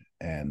unmute,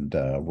 and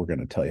we're going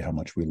to tell you how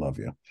much we love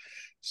you.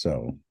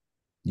 So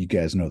you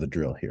guys know the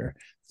drill here.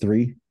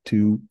 3,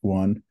 2,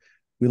 1.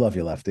 We love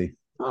you, Lefty.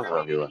 I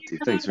love you, Lefty.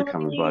 Thanks for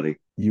coming, buddy.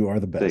 You are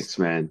the best. Thanks,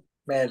 man.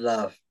 Mad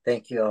love.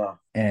 Thank you all.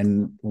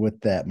 And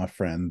with that, my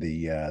friend,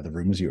 the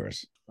room is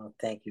yours. Well,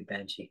 thank you,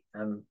 Benji.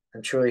 I'm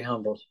truly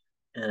humbled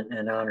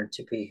and honored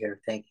to be here.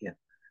 Thank you.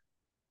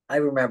 I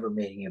remember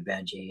meeting you,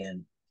 Benji,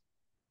 and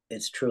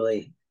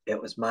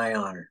it was my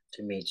honor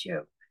to meet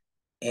you.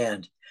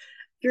 And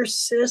your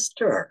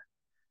sister.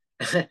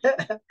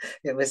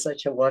 It was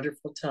such a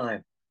wonderful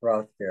time,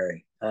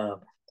 Rothbury.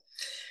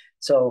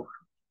 So,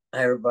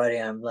 hi everybody,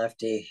 I'm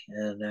Lefty,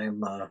 and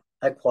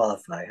I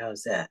qualify.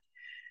 How's that?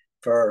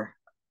 For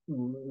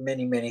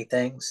many, many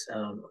things.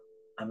 I'm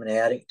an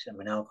addict.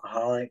 I'm an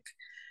alcoholic.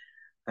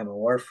 I'm a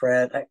wharf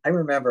rat. I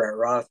remember at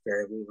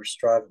Rothbury, we were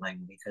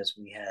struggling because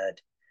we had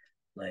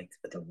like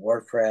the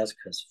wharf rats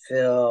because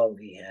Phil,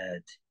 we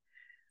had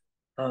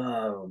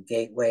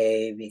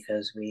Gateway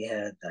because we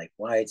had like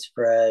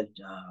widespread.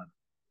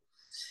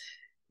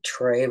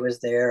 Trey was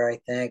there, I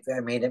think. I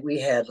mean, we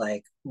had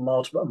like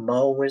multiple.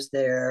 Mo was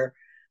there,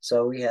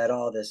 so we had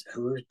all this.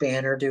 Whose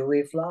banner do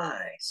we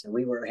fly? So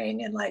we were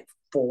hanging like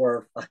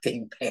four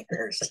fucking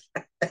banners,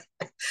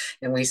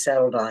 and we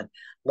settled on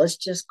let's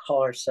just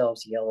call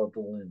ourselves Yellow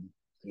Balloons,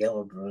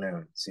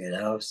 you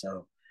know.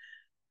 So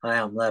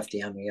hi, I'm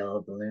Lefty. I'm a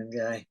Yellow Balloon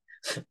guy,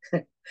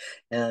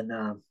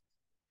 and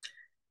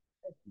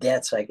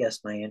that's I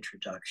guess my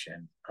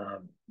introduction.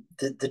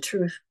 The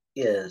truth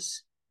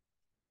is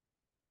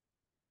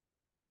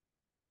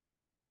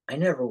I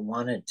never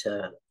wanted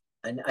to.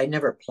 I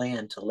never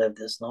planned to live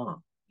this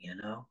long. You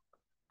know,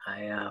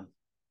 I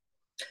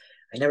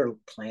never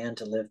planned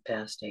to live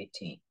past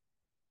 18.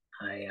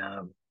 I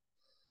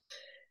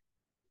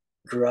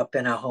grew up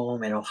in a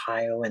home in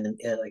Ohio,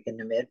 like in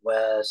the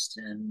Midwest,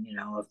 and you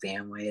know, a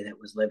family that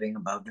was living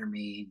above their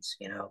means.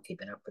 You know,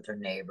 keeping up with their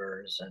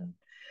neighbors and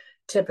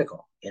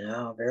typical. You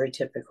know, very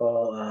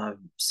typical.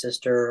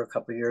 Sister, a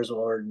couple years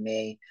older than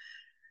me.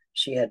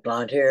 She had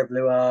blonde hair,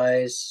 blue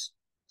eyes.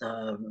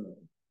 Um,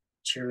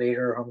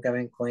 Cheerleader,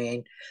 homecoming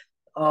queen,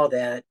 all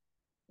that,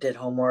 did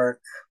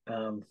homework.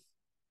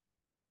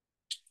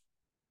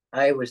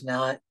 I was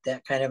not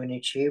that kind of an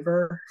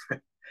achiever.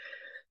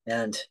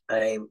 And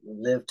I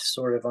lived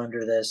sort of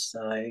under this,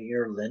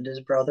 you're Linda's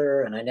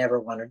brother. And I never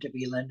wanted to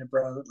be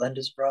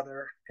Linda's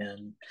brother.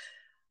 And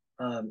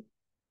um,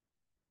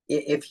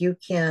 if you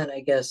can,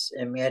 I guess,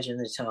 imagine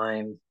the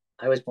time,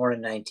 I was born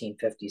in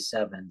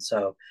 1957.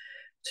 So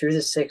through the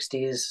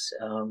 60s,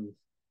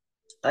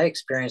 I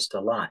experienced a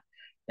lot.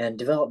 And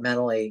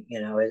developmentally,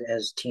 you know,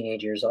 as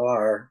teenagers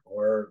are,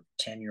 or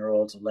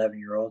 10-year-olds,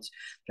 11-year-olds,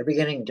 they're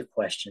beginning to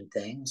question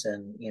things.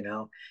 And, you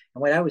know,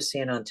 and what I was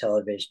seeing on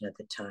television at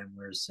the time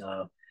was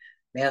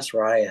mass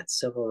riots,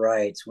 civil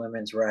rights,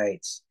 women's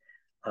rights,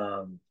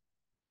 um,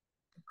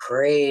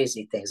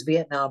 crazy things,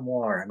 Vietnam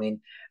War. I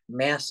mean,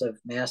 massive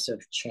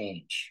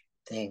change,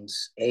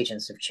 things,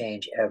 agents of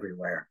change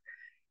everywhere.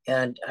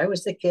 And I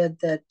was the kid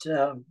that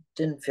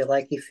didn't feel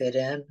like he fit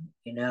in.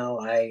 You know,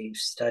 I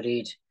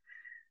studied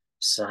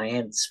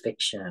science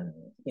fiction.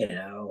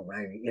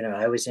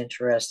 I was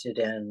interested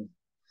in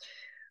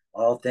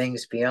all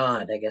things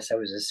beyond. I guess I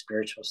was a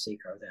spiritual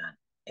seeker then.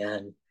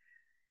 And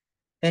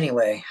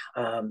anyway,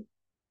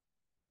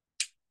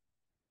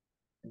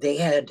 they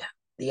had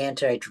the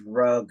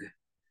anti-drug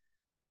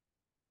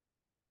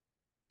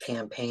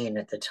campaign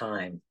at the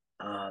time.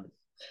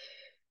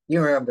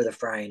 You remember the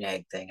frying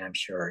egg thing, I'm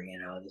sure. You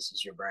know, this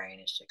is your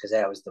brain, because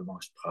that was the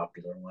most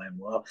popular one.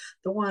 Well,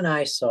 the one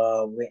I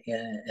saw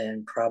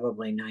in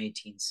probably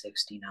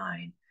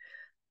 1969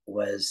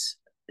 was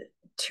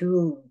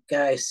two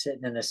guys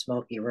sitting in a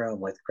smoky room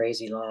with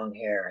crazy long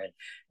hair.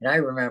 And I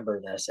remember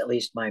this, at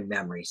least my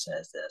memory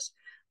says this.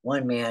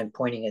 One man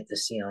pointing at the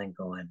ceiling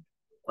going,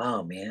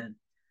 wow, man,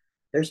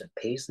 there's a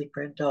paisley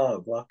print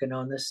dog walking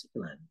on the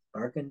ceiling,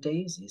 barking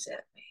daisies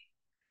at me.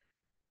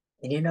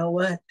 And you know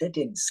what? That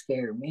didn't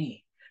scare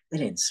me. That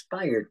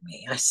inspired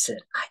me. I said,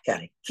 I got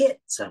to get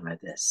some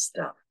of this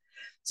stuff.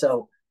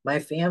 So my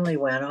family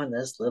went on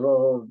this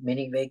little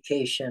mini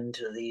vacation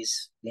to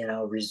these, you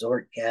know,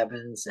 resort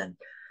cabins. And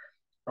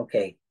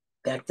okay,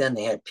 back then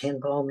they had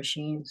pinball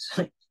machines.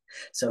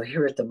 So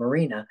here at the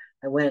marina,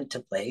 I went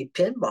to play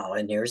pinball,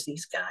 and there's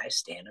these guys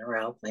standing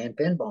around playing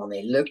pinball, and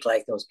they looked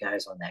like those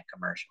guys on that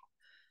commercial.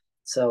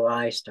 So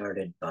I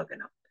started bugging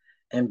them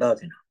and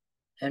bugging them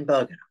and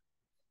bugging them.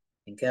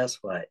 And guess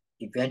what?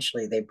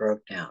 Eventually they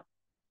broke down.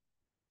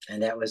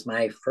 And that was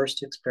my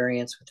first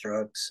experience with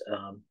drugs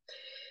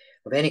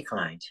of any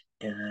kind.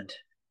 And,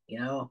 you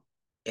know,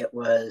 it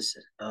was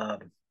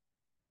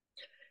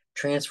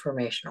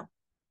transformational,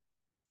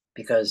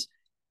 because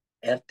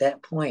at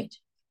that point,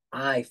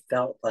 I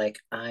felt like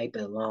I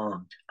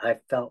belonged. I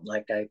felt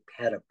like I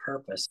had a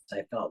purpose.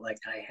 I felt like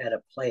I had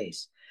a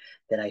place,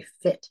 that I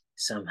fit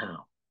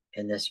somehow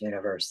in this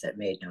universe that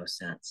made no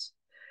sense.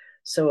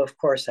 So, of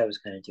course, I was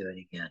going to do it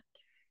again.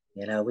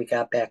 You know, we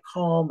got back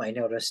home. I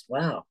noticed,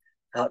 wow,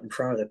 out in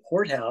front of the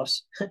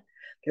courthouse,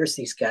 there's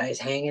these guys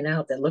hanging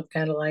out that look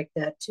kind of like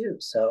that too.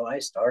 So I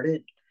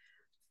started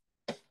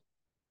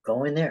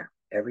going there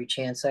every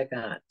chance I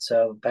got.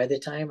 So by the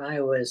time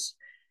I was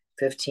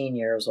 15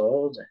 years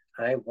old,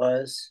 I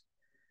was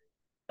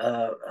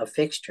a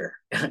fixture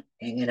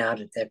hanging out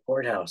at that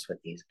courthouse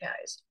with these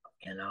guys.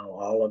 You know,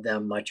 all of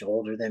them much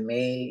older than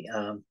me.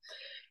 And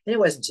it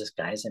wasn't just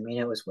guys. I mean,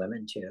 it was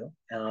women too.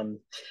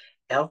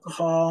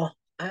 Alcohol,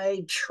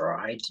 I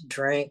tried to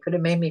drink, but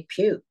it made me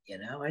puke. You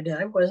know,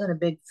 I wasn't a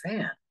big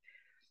fan.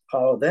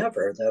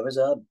 However, there was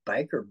a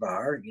biker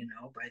bar, you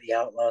know, by the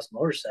Outlaws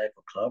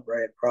Motorcycle Club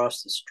right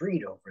across the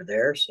street over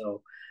there.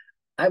 So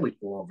I would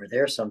go over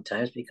there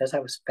sometimes because I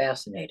was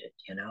fascinated,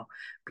 you know,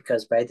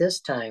 because by this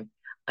time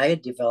I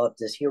had developed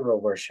this hero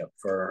worship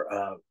for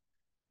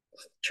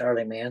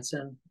Charlie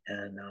Manson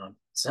and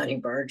Sonny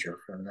Barger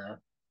from the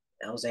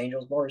Hells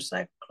Angels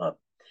Motorcycle Club,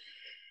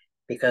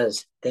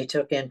 because they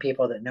took in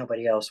people that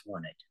nobody else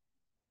wanted.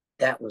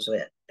 That was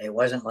it. It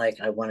wasn't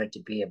like I wanted to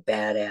be a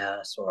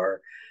badass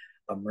or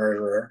a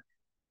murderer.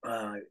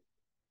 Uh,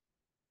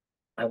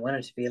 I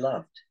wanted to be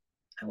loved.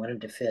 I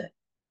wanted to fit.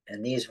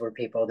 And these were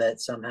people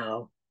that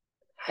somehow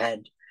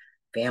had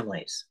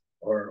families,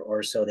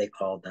 or so they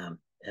called them.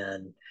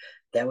 And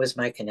that was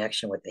my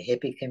connection with the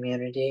hippie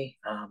community.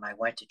 I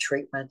went to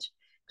treatment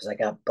because I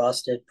got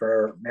busted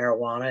for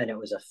marijuana and it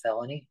was a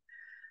felony.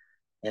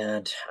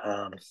 And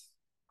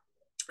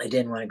I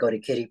didn't want to go to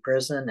kiddie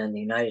prison, and the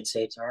United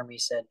States Army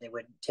said they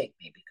wouldn't take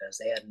me because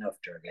they had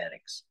enough drug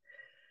addicts.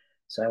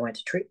 So I went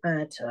to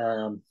treatment,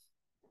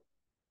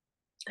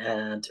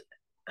 and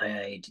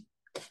I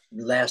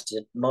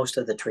lasted most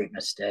of the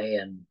treatment stay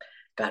and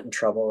got in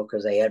trouble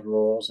because they had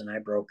rules and I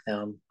broke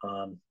them.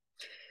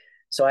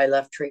 So I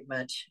left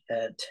treatment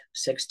at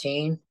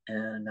 16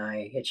 and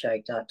I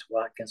hitchhiked out to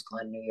Watkins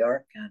Glen, New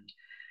York, and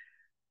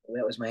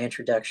that was my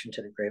introduction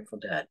to the Grateful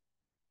Dead.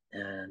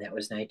 And that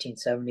was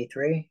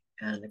 1973,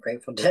 and the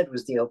Grateful Dead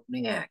was the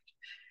opening act.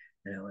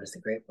 And it was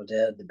the Grateful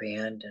Dead, the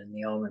band, and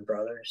the Allman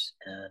Brothers.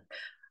 And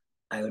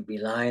I would be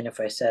lying if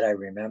I said I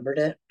remembered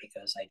it,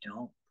 because I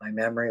don't. My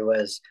memory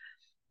was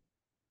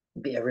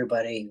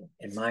everybody,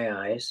 in my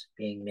eyes,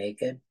 being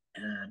naked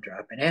and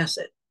dropping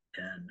acid.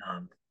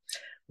 And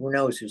who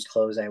knows whose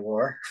clothes I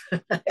wore,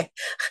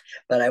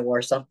 but I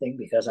wore something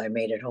because I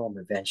made it home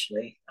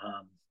eventually.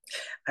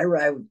 I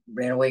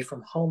ran away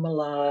from home a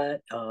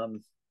lot,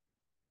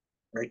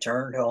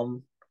 returned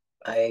home.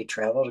 I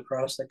traveled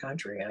across the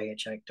country. I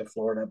hitchhiked to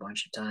Florida a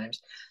bunch of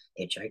times,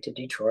 hitchhiked to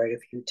Detroit a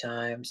few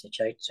times,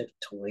 hitchhiked to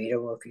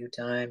Toledo a few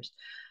times.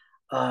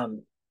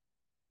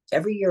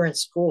 Every year in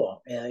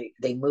school,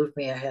 they moved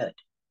me ahead.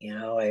 You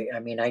know, I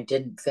mean, I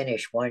didn't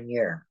finish one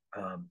year,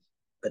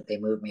 but they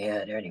moved me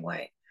ahead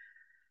anyway.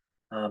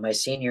 My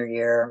senior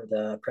year,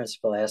 the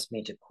principal asked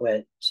me to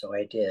quit, so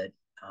I did,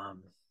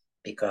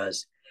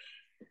 because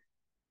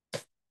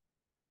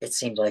it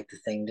seemed like the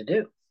thing to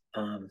do.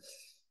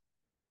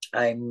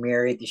 I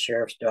married the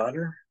sheriff's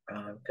daughter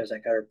because I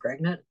got her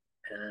pregnant,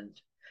 and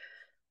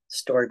the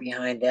story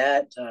behind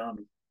that,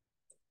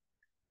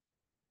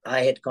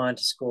 I had gone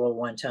to school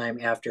one time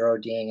after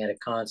ODing at a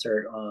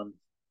concert,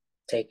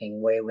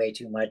 taking way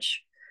too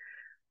much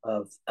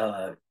of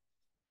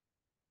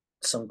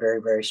some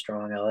very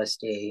strong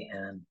LSD,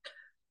 and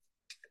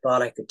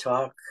thought I could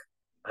talk.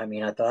 I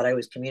mean, I thought I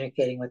was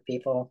communicating with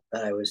people,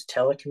 that I was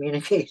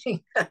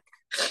telecommunicating,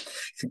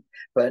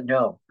 but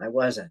no, I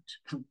wasn't.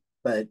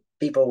 But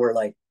people were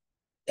like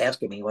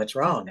asking me what's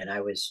wrong, and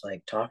I was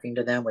like talking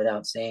to them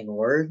without saying a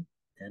word.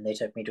 And they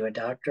took me to a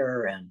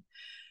doctor and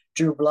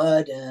drew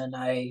blood, and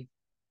I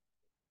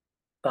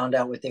found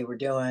out what they were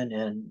doing,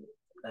 and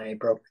I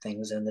broke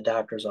things in the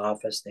doctor's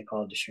office. They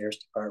called the sheriff's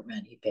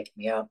department. He picked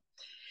me up,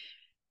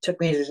 took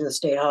me to the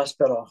state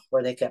hospital,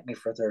 where they kept me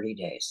for 30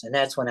 days. And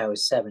that's when I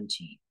was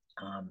 17.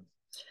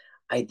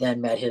 I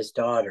then met his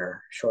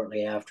daughter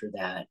shortly after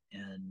that,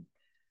 and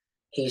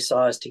he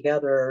saw us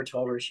together,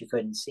 told her she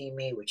couldn't see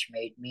me, which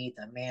made me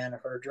the man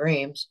of her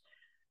dreams.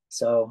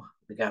 So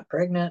we got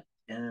pregnant,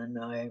 and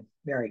I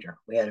married her.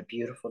 We had a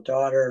beautiful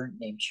daughter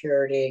named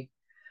Charity.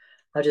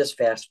 I'll just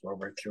fast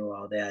forward through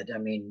all that. I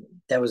mean,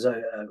 that was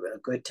a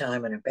good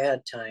time and a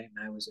bad time.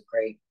 I was a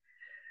great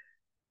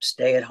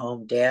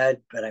stay-at-home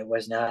dad, but I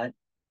was not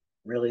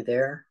really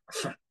there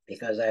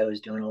because I was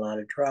doing a lot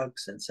of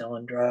drugs and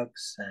selling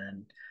drugs.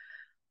 And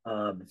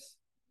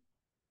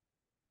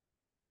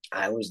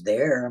I was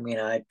there. I mean,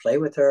 I'd play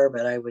with her,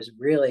 but I was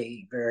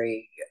really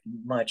very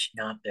much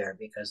not there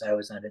because I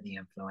was under the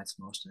influence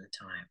most of the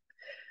time.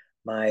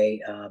 I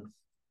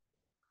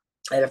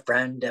had a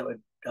friend that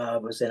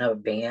was in a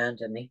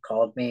band, and he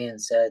called me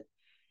and said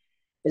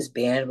his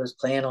band was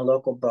playing a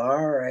local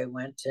bar. I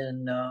went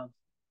and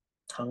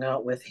hung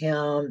out with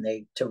him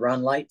to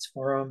run lights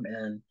for him,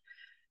 and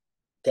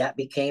that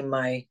became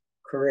my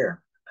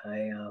career.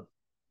 I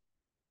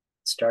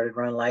started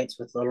run lights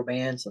with little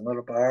bands and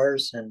little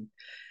bars, and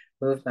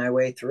moved my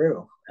way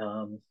through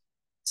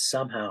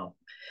somehow.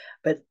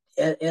 But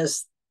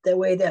as the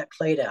way that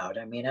played out,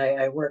 I mean,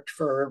 I worked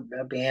for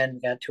a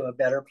band, got to a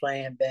better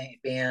playing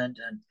band,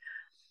 and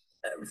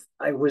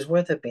I was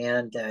with a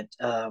band that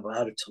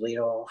out of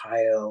Toledo,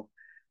 Ohio.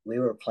 We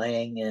were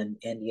playing in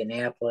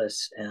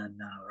Indianapolis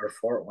and or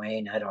Fort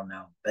Wayne, I don't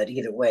know, but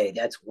either way,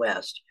 that's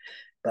west.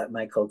 But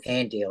my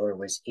cocaine dealer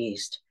was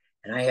east,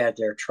 and I had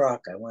their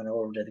truck. I went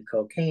over to the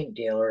cocaine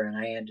dealer, and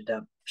I ended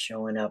up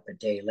showing up a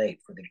day late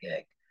for the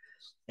gig.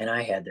 And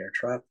I had their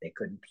truck. They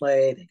couldn't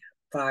play. They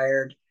got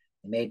fired.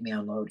 They made me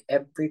unload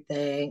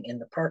everything in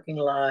the parking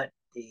lot.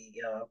 The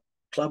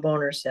club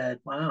owner said,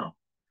 "Wow,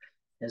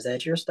 is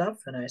that your stuff?"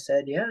 And I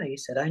said, "Yeah." He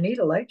said, "I need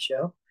a light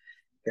show.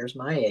 Here's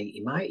my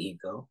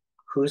ego.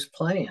 Who's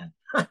playing?"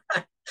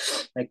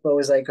 Like, what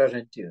was I going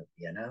to do,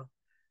 you know?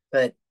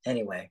 But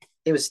anyway,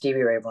 it was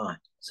Stevie Ray Vaughan.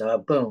 So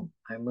boom,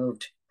 I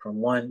moved from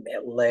one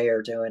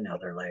layer to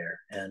another layer.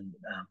 And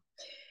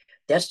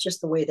that's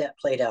just the way that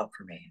played out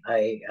for me.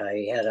 I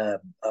had a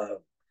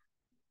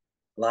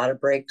a lot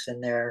of breaks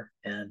in there,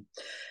 and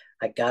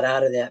I got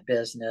out of that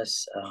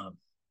business.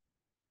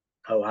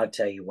 I'll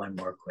tell you one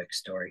more quick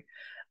story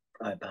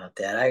about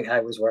that. I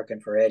was working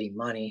for Eddie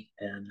Money,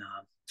 and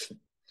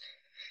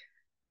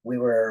we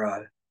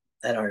were,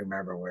 I don't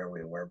remember where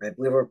we were, but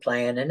we were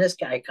playing, and this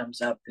guy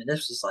comes up, and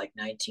this was like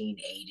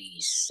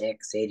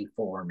 1986,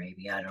 84,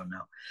 maybe, I don't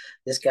know.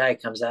 This guy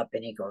comes up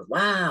and he goes,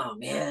 "Wow,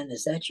 man,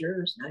 is that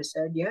yours?" And I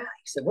said, "Yeah."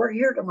 He said, "We're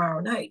here tomorrow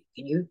night.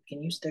 Can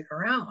you stick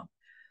around?"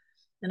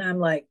 And I'm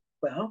like,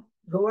 "Well,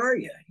 who are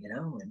you?"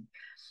 And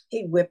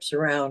he whips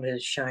around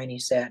his shiny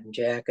satin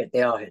jacket.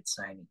 They all had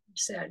shiny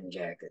satin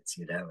jackets,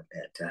 at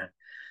that time.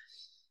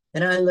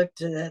 And I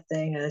looked at that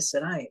thing and I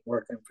said, "I ain't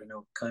working for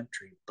no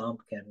country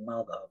bumpkin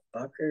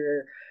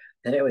motherfucker."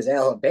 And it was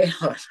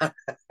Alabama.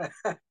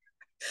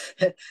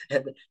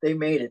 And they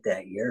made it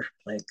that year,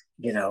 like,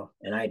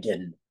 and I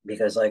didn't,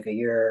 because like a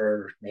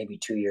year, maybe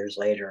 2 years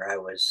later, I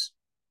was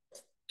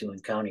doing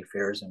county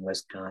fairs in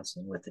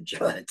Wisconsin with the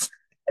Judds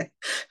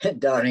and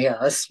Donnie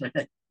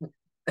Osmond.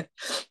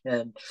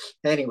 And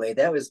anyway,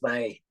 that was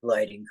my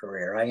lighting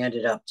career. I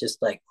ended up just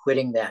like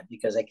quitting that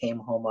because I came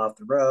home off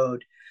the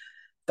road,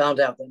 found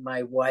out that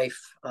my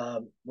wife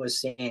was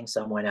seeing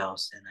someone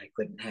else, and I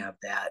couldn't have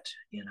that.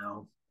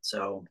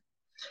 So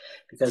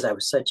because I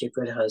was such a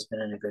good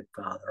husband and a good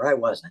father, I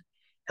wasn't.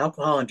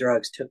 Alcohol and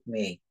drugs took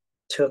me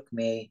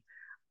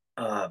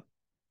uh,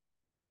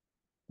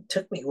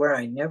 where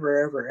I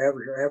never, ever,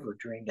 ever, ever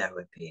dreamed I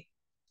would be,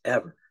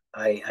 ever.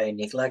 I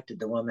neglected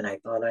the woman I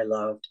thought I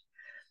loved.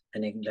 I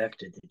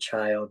neglected the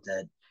child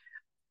that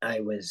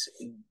I was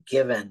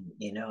given,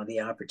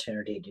 the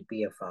opportunity to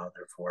be a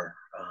father for.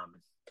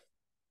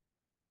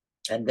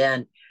 And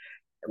then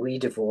we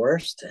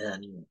divorced,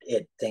 and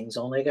things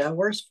only got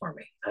worse for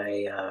me.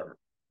 I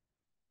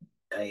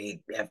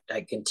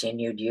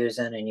continued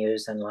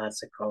using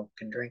lots of coke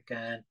and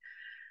drinking.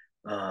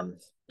 I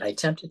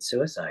attempted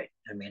suicide.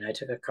 I mean, I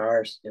took a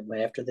car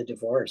after the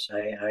divorce.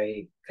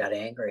 I got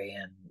angry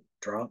and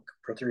drunk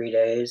for 3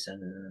 days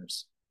and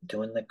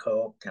doing the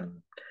coke,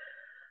 and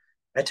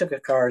I took a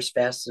car as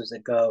fast as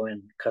it go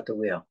and cut the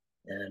wheel,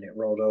 and it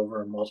rolled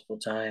over multiple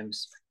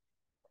times.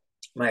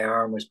 My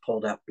arm was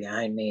pulled up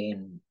behind me,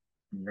 and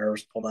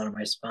nerves pulled out of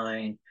my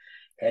spine,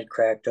 head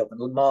cracked open,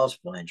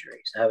 multiple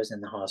injuries. I was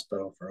in the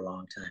hospital for a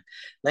long time.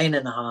 Laying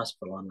in the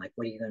hospital, I'm like,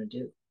 "What are you going to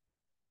do?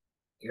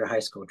 You're a high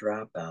school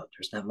dropout.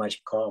 There's not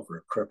much call for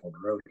a crippled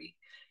roadie."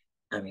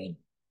 I mean,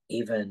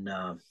 even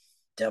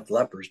Def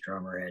Leppard's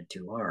drummer had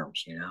two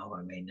arms,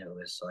 I mean, it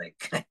was like,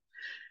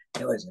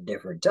 it was a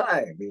different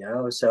time,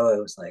 so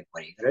it was like,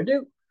 what are you going to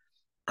do?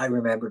 I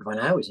remembered when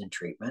I was in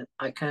treatment,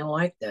 I kind of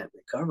liked that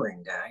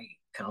recovering guy,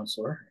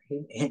 counselor.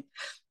 And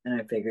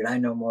I figured I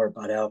know more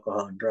about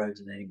alcohol and drugs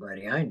than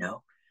anybody I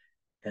know.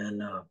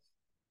 And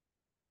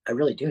I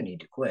really do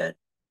need to quit.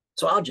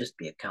 So I'll just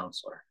be a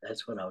counselor.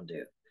 That's what I'll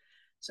do.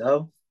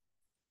 So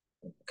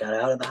got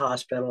out of the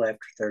hospital after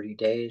 30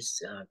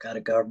 days, got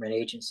a government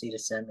agency to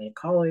send me to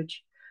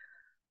college.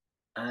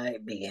 I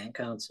began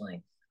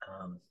counseling.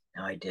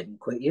 Now I didn't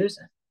quit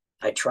using.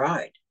 I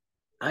tried.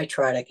 I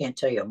can't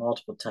tell you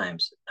multiple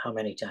times how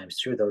many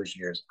times through those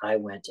years I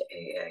went to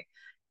AA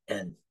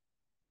and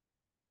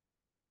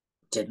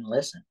didn't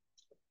listen.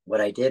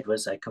 What I did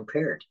was I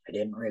compared. I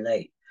didn't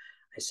relate.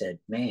 I said,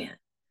 "Man,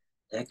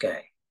 that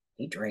guy,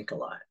 he drank a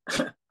lot.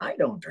 I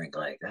don't drink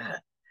like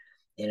that."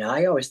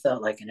 I always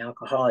thought like an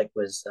alcoholic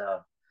was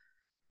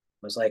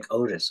like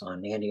Otis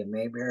on Andy and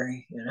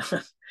Mayberry.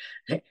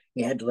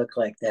 He had to look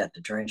like that: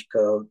 the trench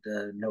coat,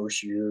 the no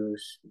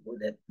shoes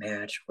that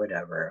match,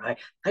 whatever. I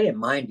didn't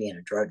mind being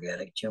a drug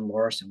addict. Jim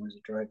Morrison was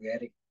a drug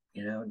addict.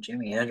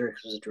 Jimi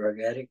Hendrix was a drug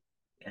addict.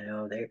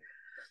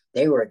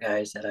 They were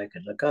guys that I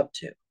could look up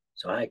to.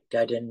 So I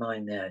didn't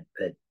mind that,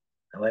 but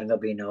I wasn't gonna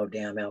be no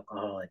damn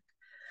alcoholic.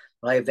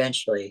 Well, I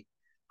eventually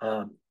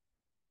had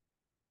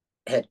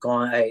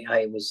gone. I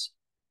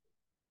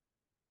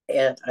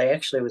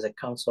actually was a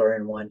counselor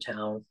in one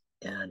town,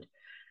 and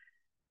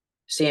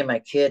seeing my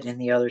kid in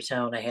the other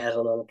town, I had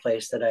a little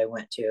place that I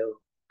went to.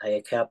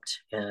 I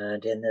kept,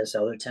 and in this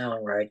other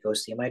town where I'd go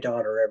see my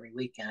daughter every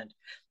weekend,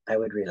 I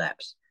would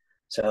relapse.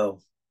 So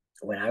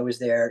when I was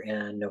there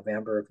in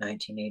November of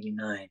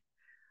 1989,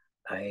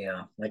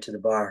 I went to the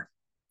bar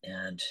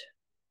and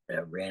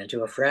ran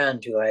into a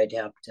friend who I'd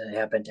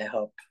happened to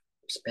help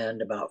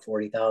spend about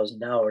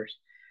 $40,000.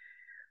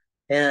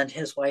 And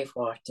his wife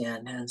walked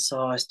in and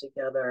saw us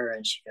together,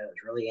 and she got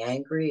really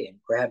angry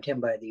and grabbed him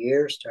by the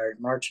ear,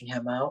 started marching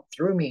him out,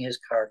 threw me his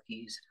car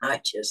keys.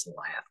 I just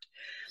laughed.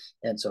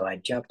 And so I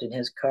jumped in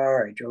his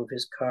car. I drove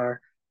his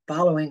car,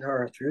 following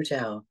her through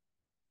town.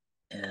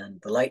 And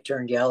the light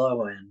turned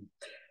yellow, and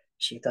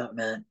she thought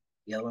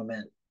yellow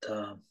meant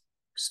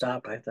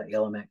stop. I thought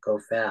yellow meant go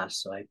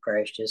fast. So I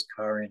crashed his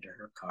car into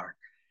her car.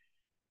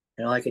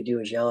 And all I could do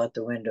was yell out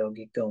the window,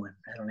 "Get going.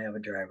 I don't have a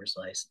driver's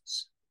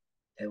license."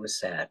 It was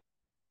sad.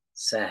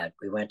 Sad.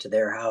 We went to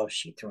their house.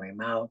 She threw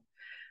him out.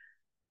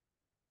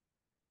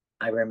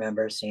 I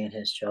remember seeing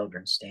his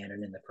children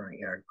standing in the front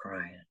yard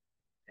crying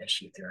as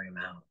she threw him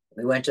out.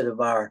 We went to the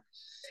bar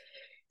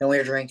and we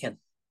were drinking.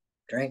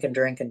 drinking,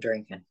 drinking,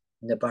 drinking.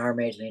 And the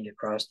barmaid leaned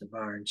across the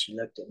bar and she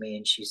looked at me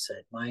and she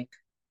said, Mike,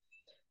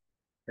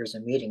 there's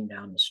a meeting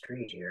down the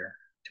street here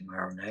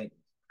tomorrow night.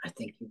 I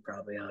think you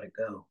probably ought to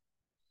go.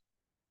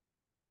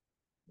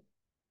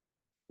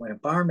 When a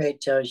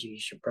barmaid tells you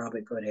should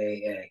probably go to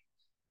AA, you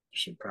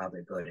should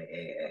probably go to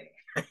AA.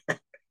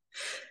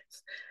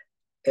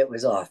 It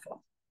was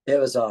awful. It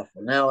was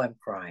awful. Now I'm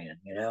crying,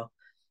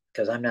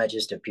 because I'm not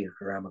just a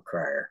puker, I'm a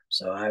crier.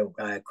 So I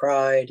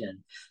cried,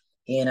 and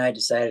he and I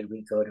decided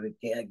we'd go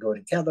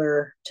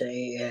together to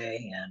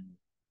AA, and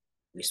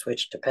we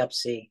switched to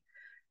Pepsi.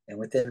 And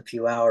within a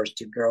few hours,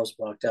 two girls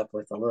walked up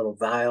with a little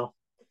vial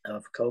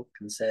of Coke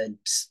and said,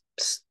 psst,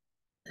 psst.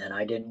 And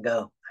I didn't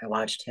go. I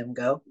watched him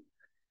go.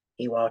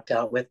 He walked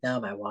out with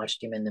them. I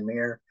watched him in the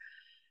mirror.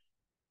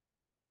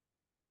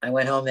 I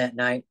went home that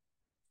night,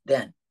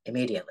 then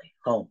immediately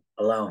home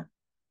alone.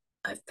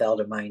 I fell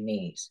to my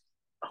knees,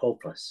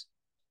 hopeless,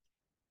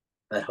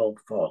 but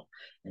hopeful,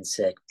 and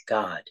said,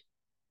 God,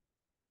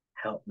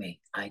 help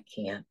me. I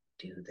can't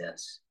do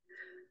this.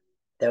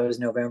 That was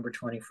November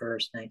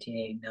 21st,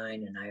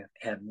 1989, and I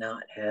have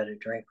not had a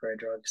drink or a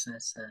drug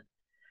since then.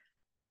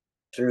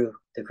 Through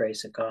the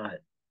grace of God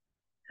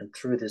and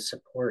through the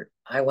support.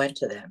 I went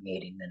to that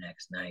meeting the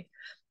next night,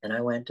 and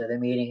I went to the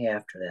meeting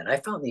after that. I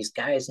found these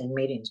guys in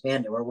meetings,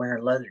 man, that were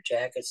wearing leather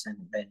jackets and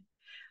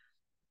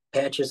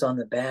patches on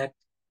the back.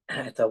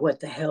 And I thought,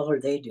 what the hell are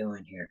they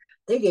doing here?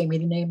 They gave me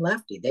the name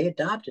Lefty. They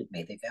adopted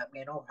me. They got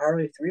me an old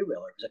Harley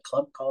three-wheeler. It was a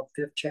club called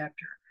Fifth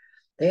Chapter.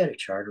 They had a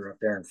charter up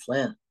there in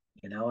Flint.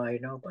 I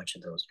know a bunch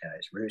of those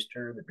guys,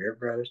 Rooster, the Beard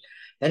Brothers.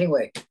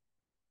 Anyway,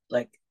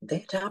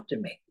 they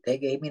adopted me. They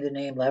gave me the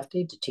name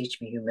Lefty to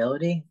teach me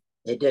humility.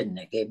 It didn't.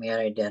 It gave me an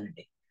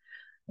identity,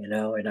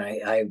 and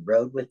I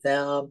rode with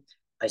them.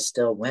 I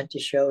still went to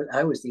shows.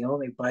 I was the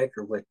only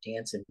biker with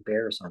dancing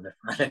bears on the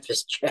front of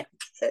his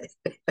jacket.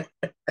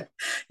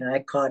 And I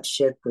caught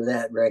shit for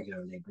that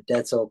regularly, but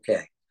that's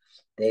okay.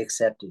 They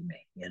accepted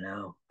me,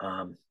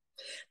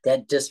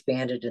 That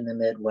disbanded in the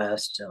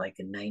Midwest like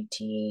in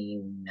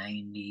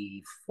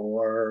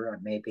 1994, or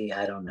maybe,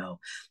 I don't know.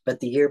 But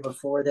the year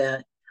before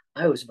that,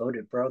 I was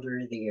voted Brother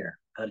of the Year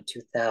out of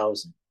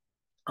 2000.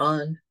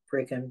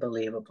 Unfreaking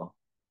believable.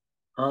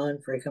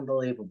 Unfreaking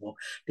believable.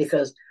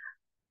 Because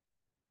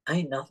I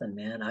ain't nothing,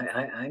 man.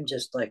 I'm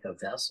just like a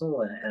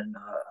vessel and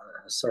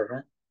a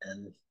servant,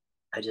 and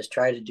I just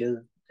try to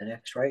do the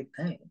next right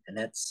thing, and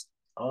that's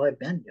all I've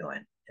been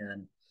doing.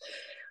 And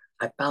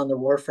I found the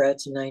Wharf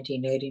Rats in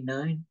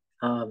 1989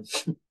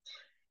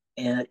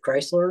 at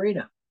Chrysler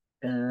Arena,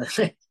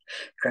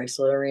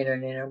 Chrysler Arena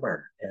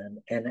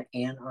in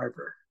Ann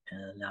Arbor.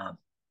 And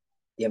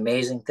the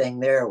amazing thing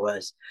there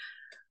was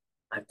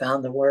I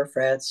found the Wharf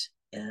Rats,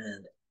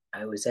 and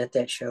I was at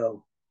that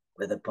show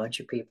with a bunch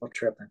of people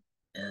tripping,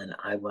 and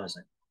I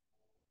wasn't.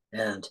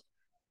 And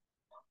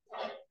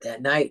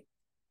that night,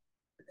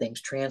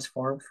 things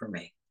transformed for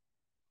me,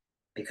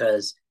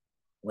 because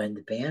when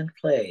the band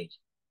played,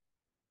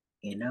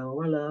 I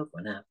love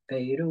when I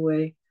fade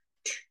away,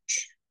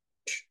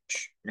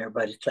 and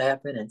everybody's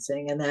clapping and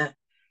singing that,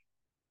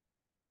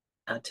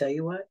 I'll tell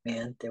you what,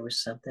 man, there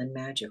was something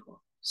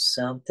magical.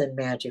 Something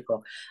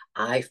magical.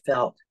 I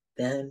felt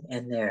then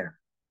and there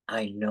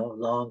I no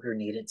longer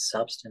needed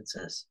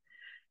substances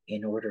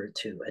in order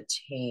to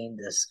attain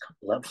this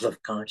level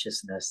of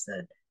consciousness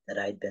that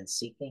I'd been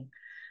seeking,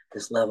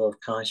 this level of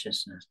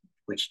consciousness,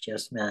 which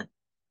just meant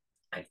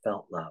I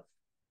felt love.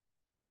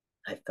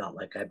 I felt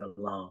like I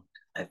belonged.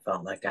 I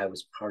felt like I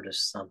was part of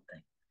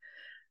something.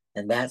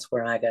 And that's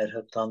where I got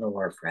hooked on the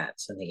Wharf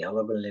Rats and the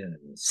Yellow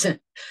Balloons.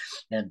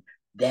 and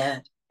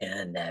that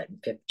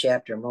Fifth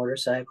Chapter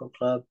Motorcycle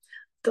Club,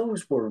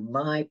 those were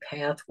my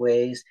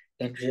pathways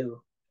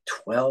into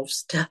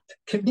 12-step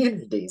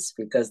communities,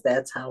 because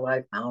that's how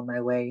I found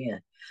my way in.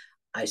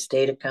 I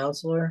stayed a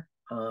counselor.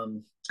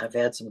 I've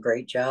had some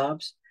great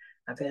jobs.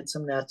 I've had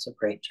some not so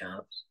great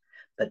jobs,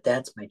 but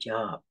that's my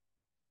job.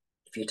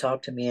 If you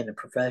talk to me in a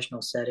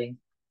professional setting,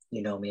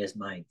 you know me as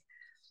Mike.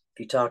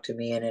 If you talk to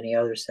me in any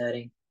other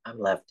setting, I'm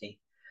Lefty,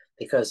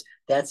 because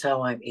that's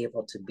how I'm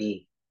able to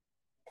be.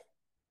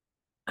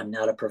 I'm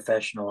not a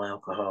professional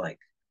alcoholic.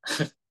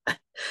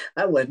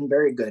 I wasn't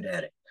very good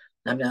at it.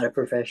 I'm not a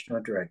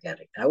professional drug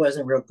addict. I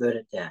wasn't real good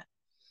at that.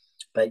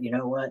 But you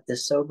know what?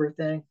 This sober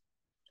thing,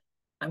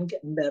 I'm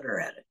getting better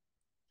at it.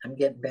 I'm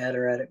getting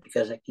better at it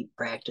because I keep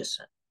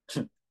practicing.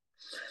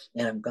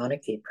 And I'm going to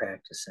keep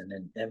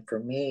practicing. And for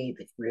me,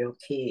 the real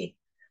key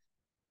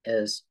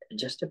is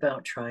just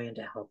about trying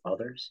to help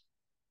others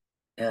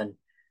and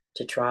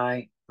to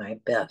try my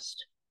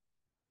best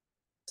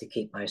to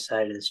keep my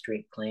side of the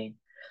street clean.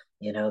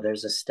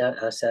 There's a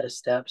set of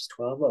steps,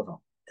 12 of them,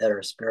 that are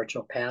a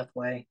spiritual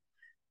pathway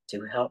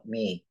to help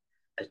me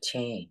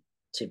attain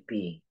to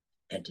be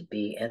in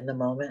the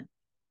moment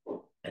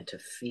and to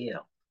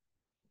feel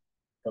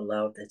the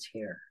love that's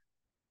here.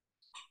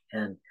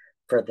 And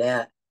for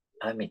that,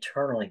 I'm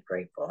eternally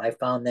grateful. I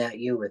found that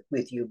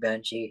with you,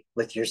 Benji,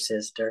 with your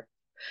sister,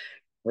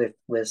 with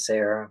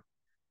Sarah.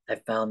 I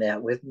found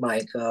that with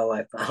Michael.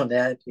 I found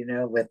that,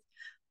 with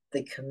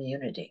the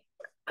community.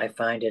 I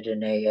find it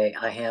in AA.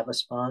 I have a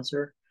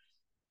sponsor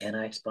and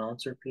I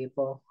sponsor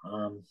people.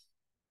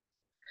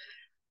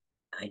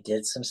 I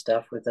did some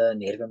stuff with a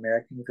Native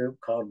American group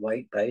called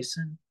White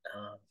Bison.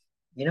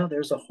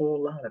 There's a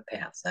whole lot of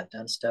paths. I've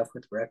done stuff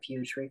with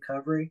refuge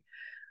recovery.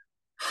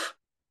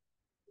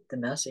 The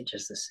message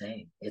is the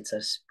same. It's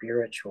a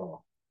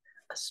spiritual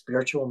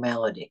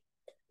melody,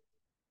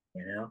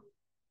 you know?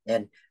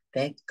 And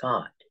thank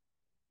God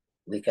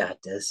we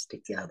got this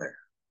together,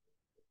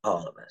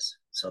 all of us.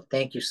 So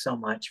thank you so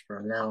much for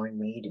allowing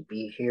me to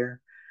be here,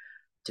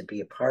 to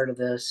be a part of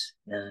this.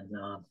 And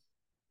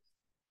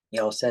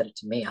y'all said it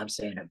to me, I'm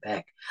saying it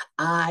back.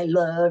 I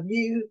love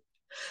you.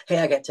 Hey,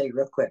 I got to tell you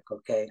real quick,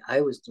 okay?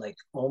 I was like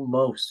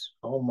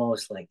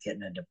almost like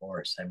getting a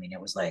divorce. I mean,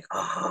 it was like,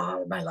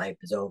 my life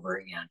is over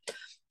again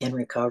in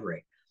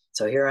recovery.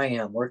 So here I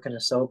am working a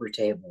sober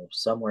table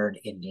somewhere in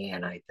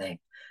Indiana, I think.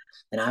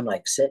 And I'm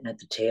like sitting at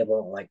the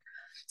table, like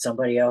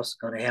somebody else is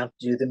going to have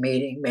to do the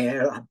meeting,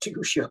 man. I'm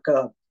too shook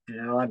up.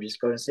 I'm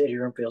just going to sit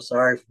here and feel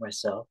sorry for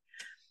myself.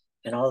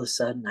 And all of a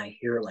sudden, I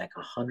hear like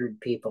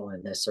 100 people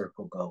in this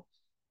circle go,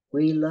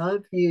 "We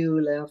love you,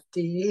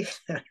 Lefty."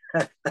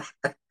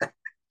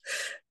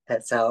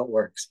 That's how it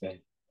works, man.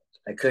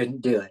 I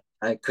couldn't do it.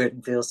 I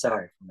couldn't feel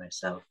sorry for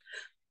myself.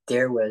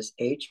 There was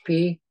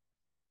HP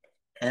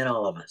and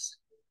all of us.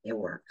 It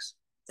works.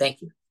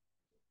 Thank you.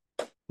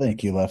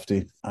 Thank you,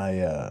 Lefty.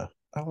 I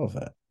love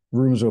that.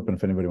 Room's open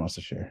if anybody wants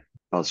to share.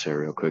 I'll share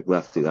real quick.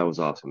 Lefty, that was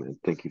awesome, man.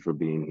 Thank you for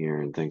being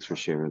here and thanks for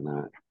sharing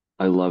that.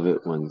 I love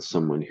it when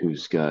someone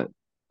who's got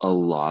a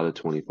lot of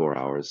 24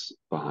 hours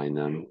behind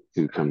them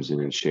who comes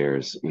in and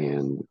shares,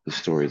 and the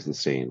story is the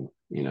same.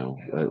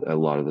 A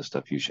lot of the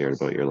stuff you shared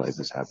about your life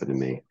has happened to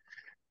me.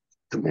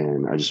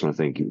 And I just want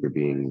to thank you for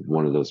being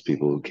one of those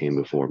people who came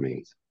before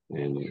me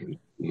and,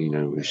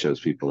 who shows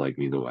people like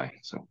me the way.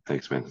 So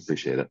thanks, man.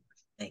 Appreciate it.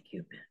 Thank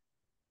you, man.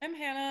 I'm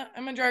Hannah.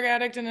 I'm a drug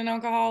addict and an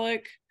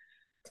alcoholic.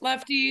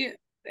 Lefty,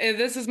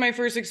 this is my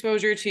first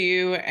exposure to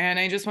you, and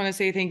I just want to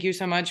say thank you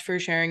so much for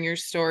sharing your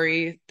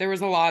story. There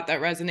was a lot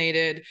that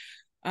resonated,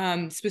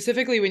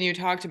 specifically when you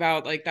talked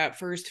about like that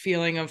first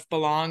feeling of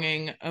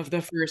belonging of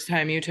the first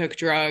time you took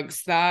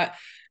drugs. That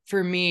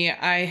for me,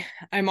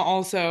 I'm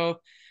also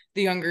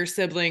the younger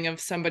sibling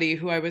of somebody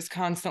who I was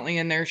constantly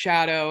in their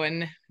shadow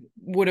and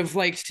would have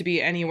liked to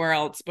be anywhere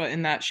else but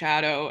in that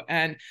shadow,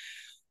 and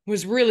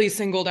was really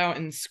singled out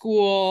in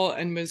school,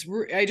 and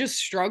I just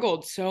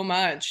struggled so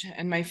much.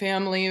 And my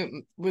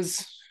family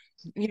was,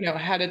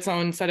 had its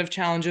own set of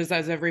challenges,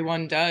 as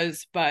everyone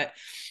does. But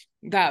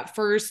that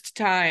first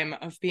time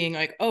of being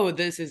like, oh,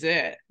 this is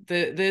it.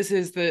 This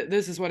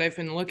is what I've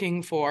been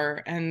looking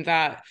for. And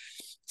that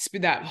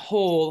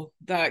hole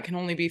that can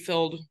only be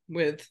filled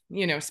with,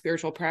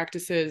 spiritual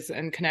practices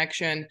and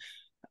connection.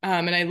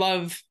 And I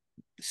love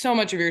so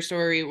much of your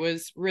story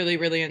was really,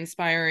 really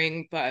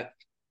inspiring, but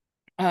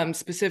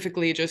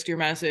specifically just your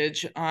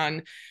message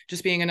on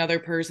just being another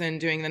person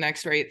doing the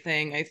next right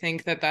thing. I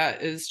think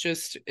that is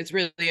just, it's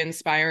really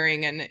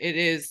inspiring. And it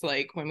is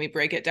like when we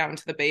break it down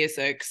to the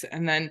basics,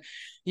 and then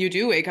you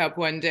do wake up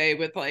one day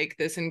with like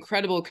this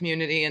incredible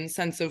community and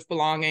sense of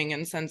belonging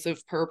and sense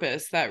of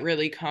purpose that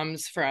really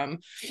comes from,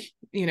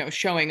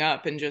 showing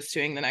up and just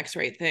doing the next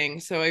right thing.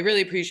 So I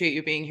really appreciate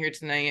you being here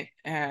tonight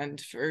and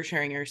for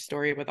sharing your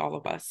story with all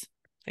of us.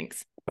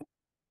 Thanks.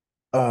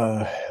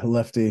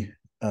 Lefty,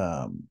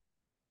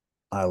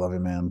 I love you,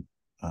 man.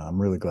 I'm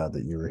really glad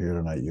that you were here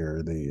tonight.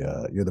 You're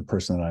the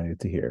person that I need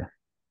to hear.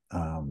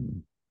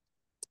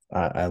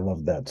 I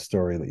love that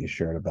story that you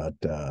shared about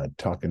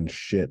talking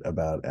shit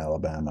about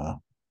Alabama.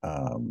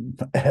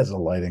 As a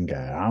lighting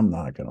guy, I'm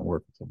not gonna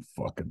work with some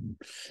fucking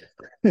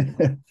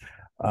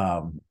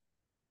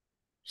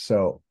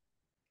so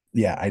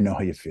yeah, I know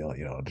how you feel,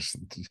 just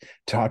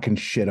talking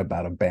shit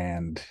about a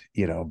band,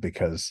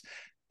 because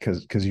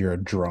you're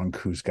a drunk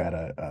who's got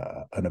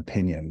an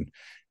opinion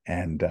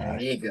and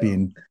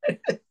being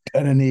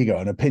an ego,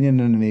 an opinion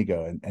and an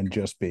ego, and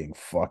just being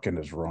fucking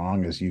as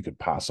wrong as you could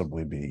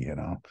possibly be,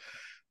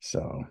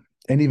 So,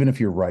 and even if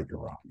you're right, you're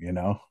wrong,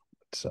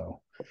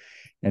 So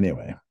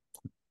anyway,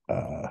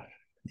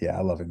 yeah,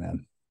 I love you,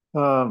 man.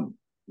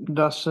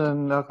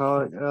 Dustin,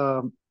 alcoholic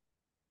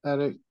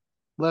addict.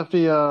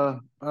 Lefty, I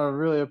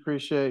really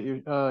appreciate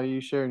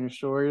you sharing your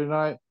story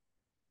tonight.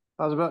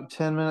 I was about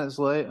 10 minutes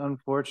late,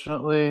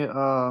 unfortunately.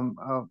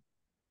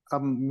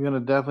 I'm gonna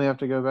definitely have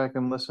to go back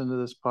and listen to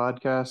this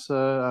podcast.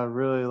 I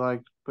really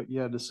liked what you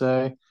had to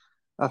say.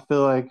 I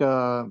feel like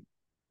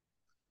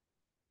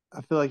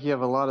you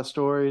have a lot of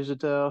stories to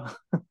tell.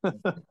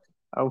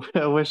 I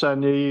wish I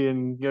knew you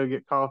and go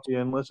get coffee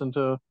and listen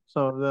to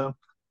some of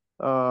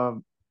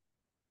them.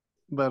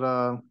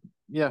 But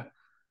yeah,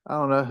 I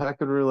don't know. I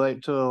could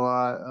relate to a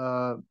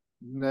lot,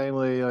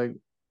 namely like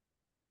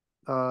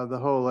the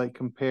whole like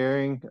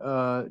comparing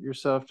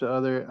yourself to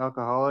other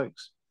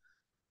alcoholics.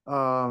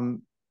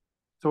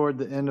 Toward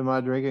the end of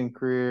my drinking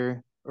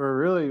career, or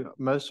really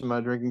most of my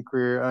drinking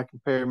career, I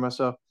compared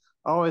myself.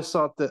 I always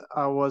thought that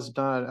I was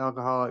not an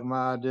alcoholic.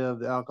 My idea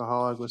of the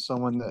alcoholic was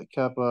someone that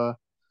kept a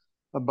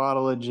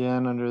bottle of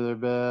gin under their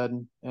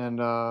bed and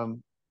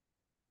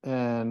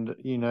and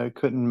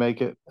couldn't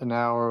make it an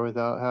hour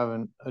without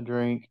having a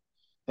drink.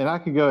 And I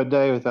could go a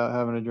day without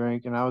having a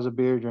drink, and I was a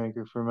beer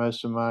drinker for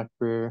most of my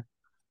career.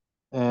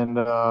 And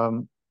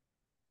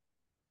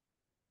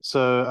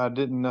so I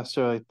didn't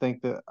necessarily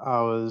think that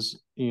I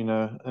was,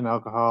 an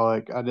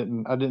alcoholic. I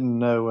didn't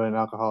know what an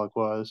alcoholic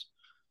was.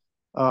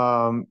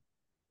 Um,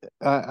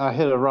 I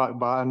hit a rock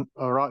bottom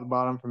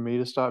for me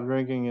to stop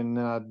drinking, and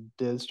then I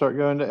did start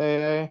going to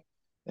AA.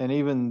 And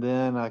even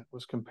then, I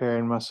was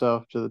comparing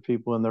myself to the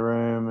people in the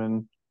room,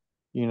 and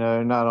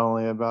not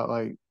only about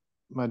like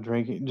my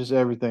drinking, just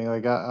everything.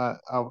 Like I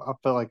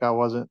felt like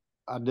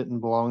I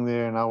didn't belong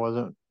there, and I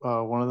wasn't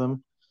one of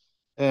them.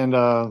 And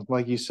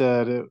like you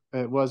said,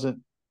 it wasn't.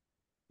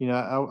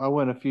 I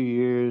went a few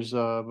years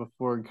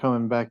before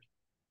coming back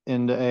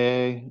into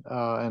AA,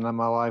 and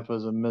my life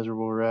was a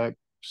miserable wreck.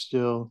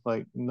 Still,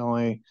 like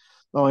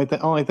the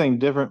only thing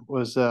different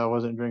was that I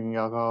wasn't drinking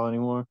alcohol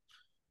anymore.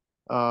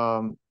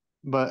 Um,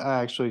 but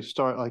I actually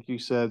like you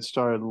said,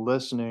 started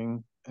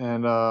listening,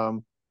 and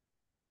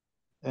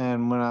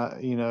when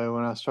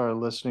I started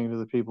listening to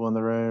the people in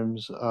the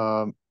rooms,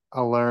 I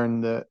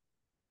learned that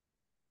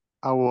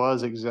I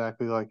was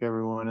exactly like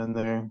everyone in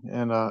there,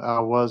 and I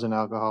was an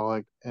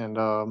alcoholic, and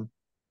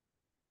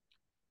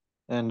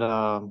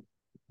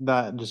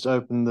that just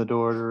opened the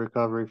door to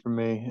recovery for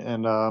me,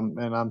 and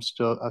I'm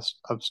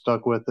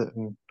stuck with it,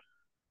 and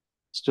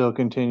still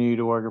continue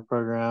to work a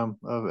program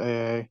of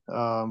AA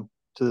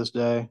to this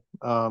day.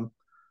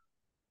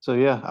 So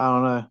yeah, I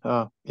don't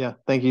know. Yeah,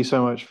 thank you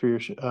so much for your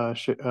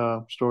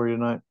story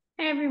tonight.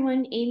 Hi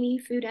everyone, Amy,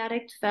 food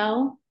addict,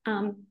 Fell.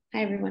 Hi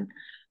everyone.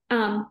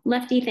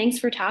 Lefty, thanks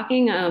for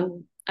talking.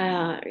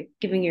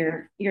 Giving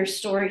your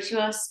story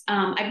to us.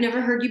 I've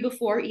never heard you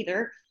before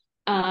either.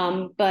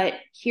 But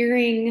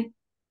hearing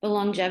the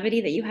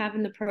longevity that you have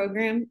in the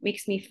program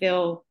makes me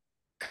feel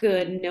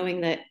good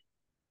knowing that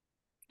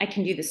I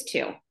can do this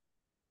too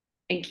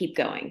and keep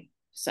going.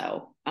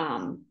 So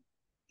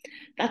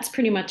that's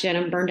pretty much it.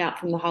 I'm burned out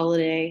from the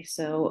holiday.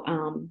 So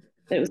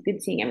but it was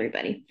good seeing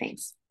everybody.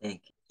 Thanks.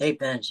 Thank you. Hey,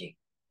 Benji,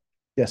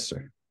 Yes,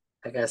 sir.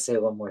 I gotta say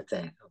one more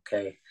thing,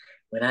 okay?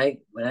 When I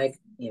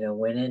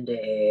went into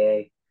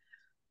AA,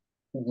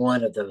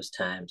 one of those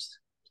times,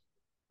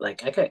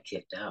 like I got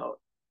kicked out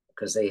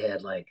because they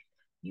had like,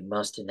 you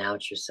must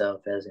announce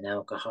yourself as an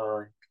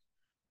alcoholic,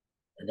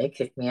 and they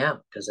kicked me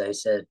out because I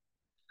said,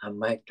 I'm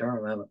Mike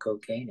Durham, I'm a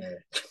cocaine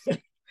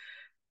addict.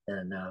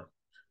 And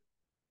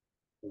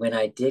when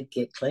I did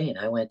get clean,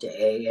 I went to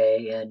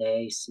AA,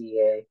 NA,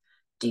 CA,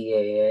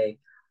 DAA,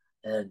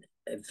 and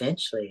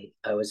eventually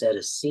I was at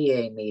a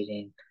CA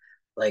meeting,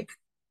 like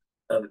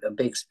a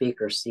big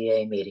speaker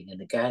CA meeting, and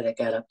the guy that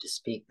got up to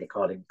speak, they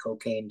called him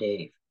Cocaine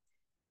Dave.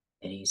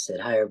 And he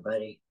said, hi,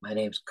 everybody, my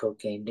name's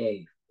Cocaine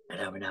Dave,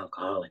 and I'm an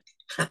alcoholic.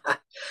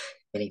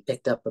 And he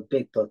picked up a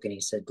big book, and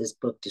he said, this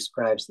book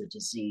describes the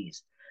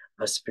disease,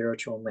 a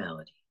spiritual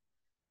malady.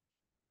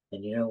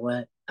 And you know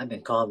what? I've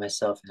been calling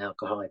myself an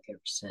alcoholic ever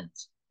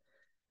since,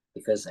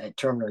 because that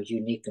terminal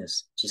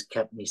uniqueness just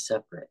kept me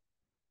separate.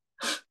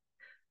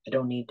 I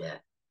don't need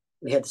that.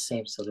 We had the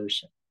same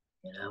solution,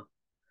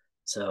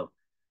 So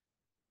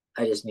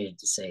I just needed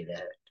to say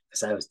that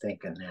because I was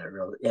thinking that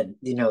real, and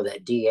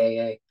that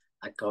DAA,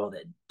 I called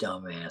it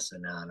Dumbass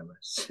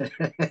Anonymous.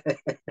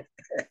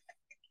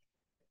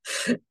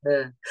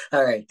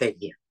 All right, thank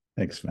you.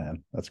 Thanks,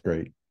 man. That's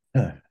great.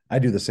 I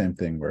do the same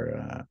thing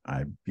where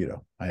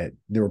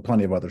there were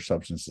plenty of other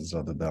substances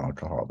other than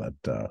alcohol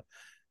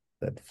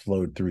that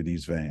flowed through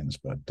these veins,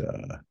 but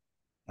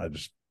I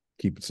just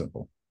keep it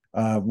simple.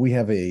 We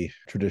have a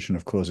tradition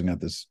of closing out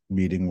this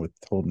meeting with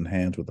holding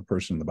hands with the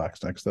person in the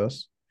box next to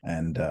us.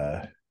 And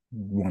you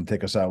want to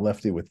take us out,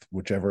 Lefty, with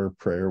whichever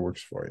prayer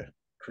works for you.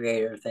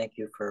 Creator, thank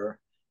you for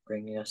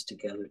bringing us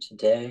together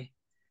today,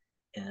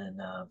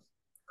 and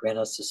grant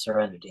us the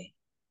serenity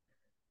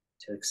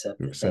to accept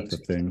the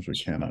things we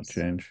cannot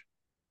change,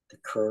 the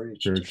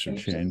courage to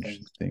change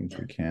the things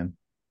we can,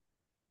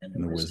 and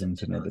the wisdom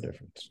to know the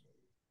difference.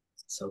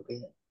 So be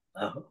it.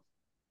 Oh.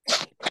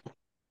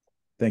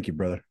 Thank you,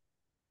 brother.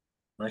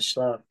 Much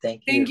love.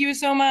 Thank you. Thank you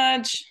so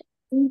much.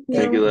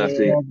 Thank you,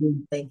 Lefty. Thank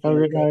you. Thank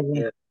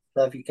you.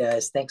 Love you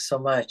guys. Thanks so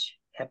much.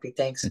 Happy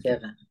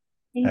Thanksgiving.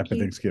 Happy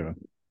Thanksgiving.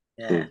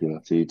 Yeah. Thank you,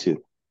 Lefty. You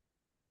too.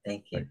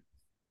 Thank you.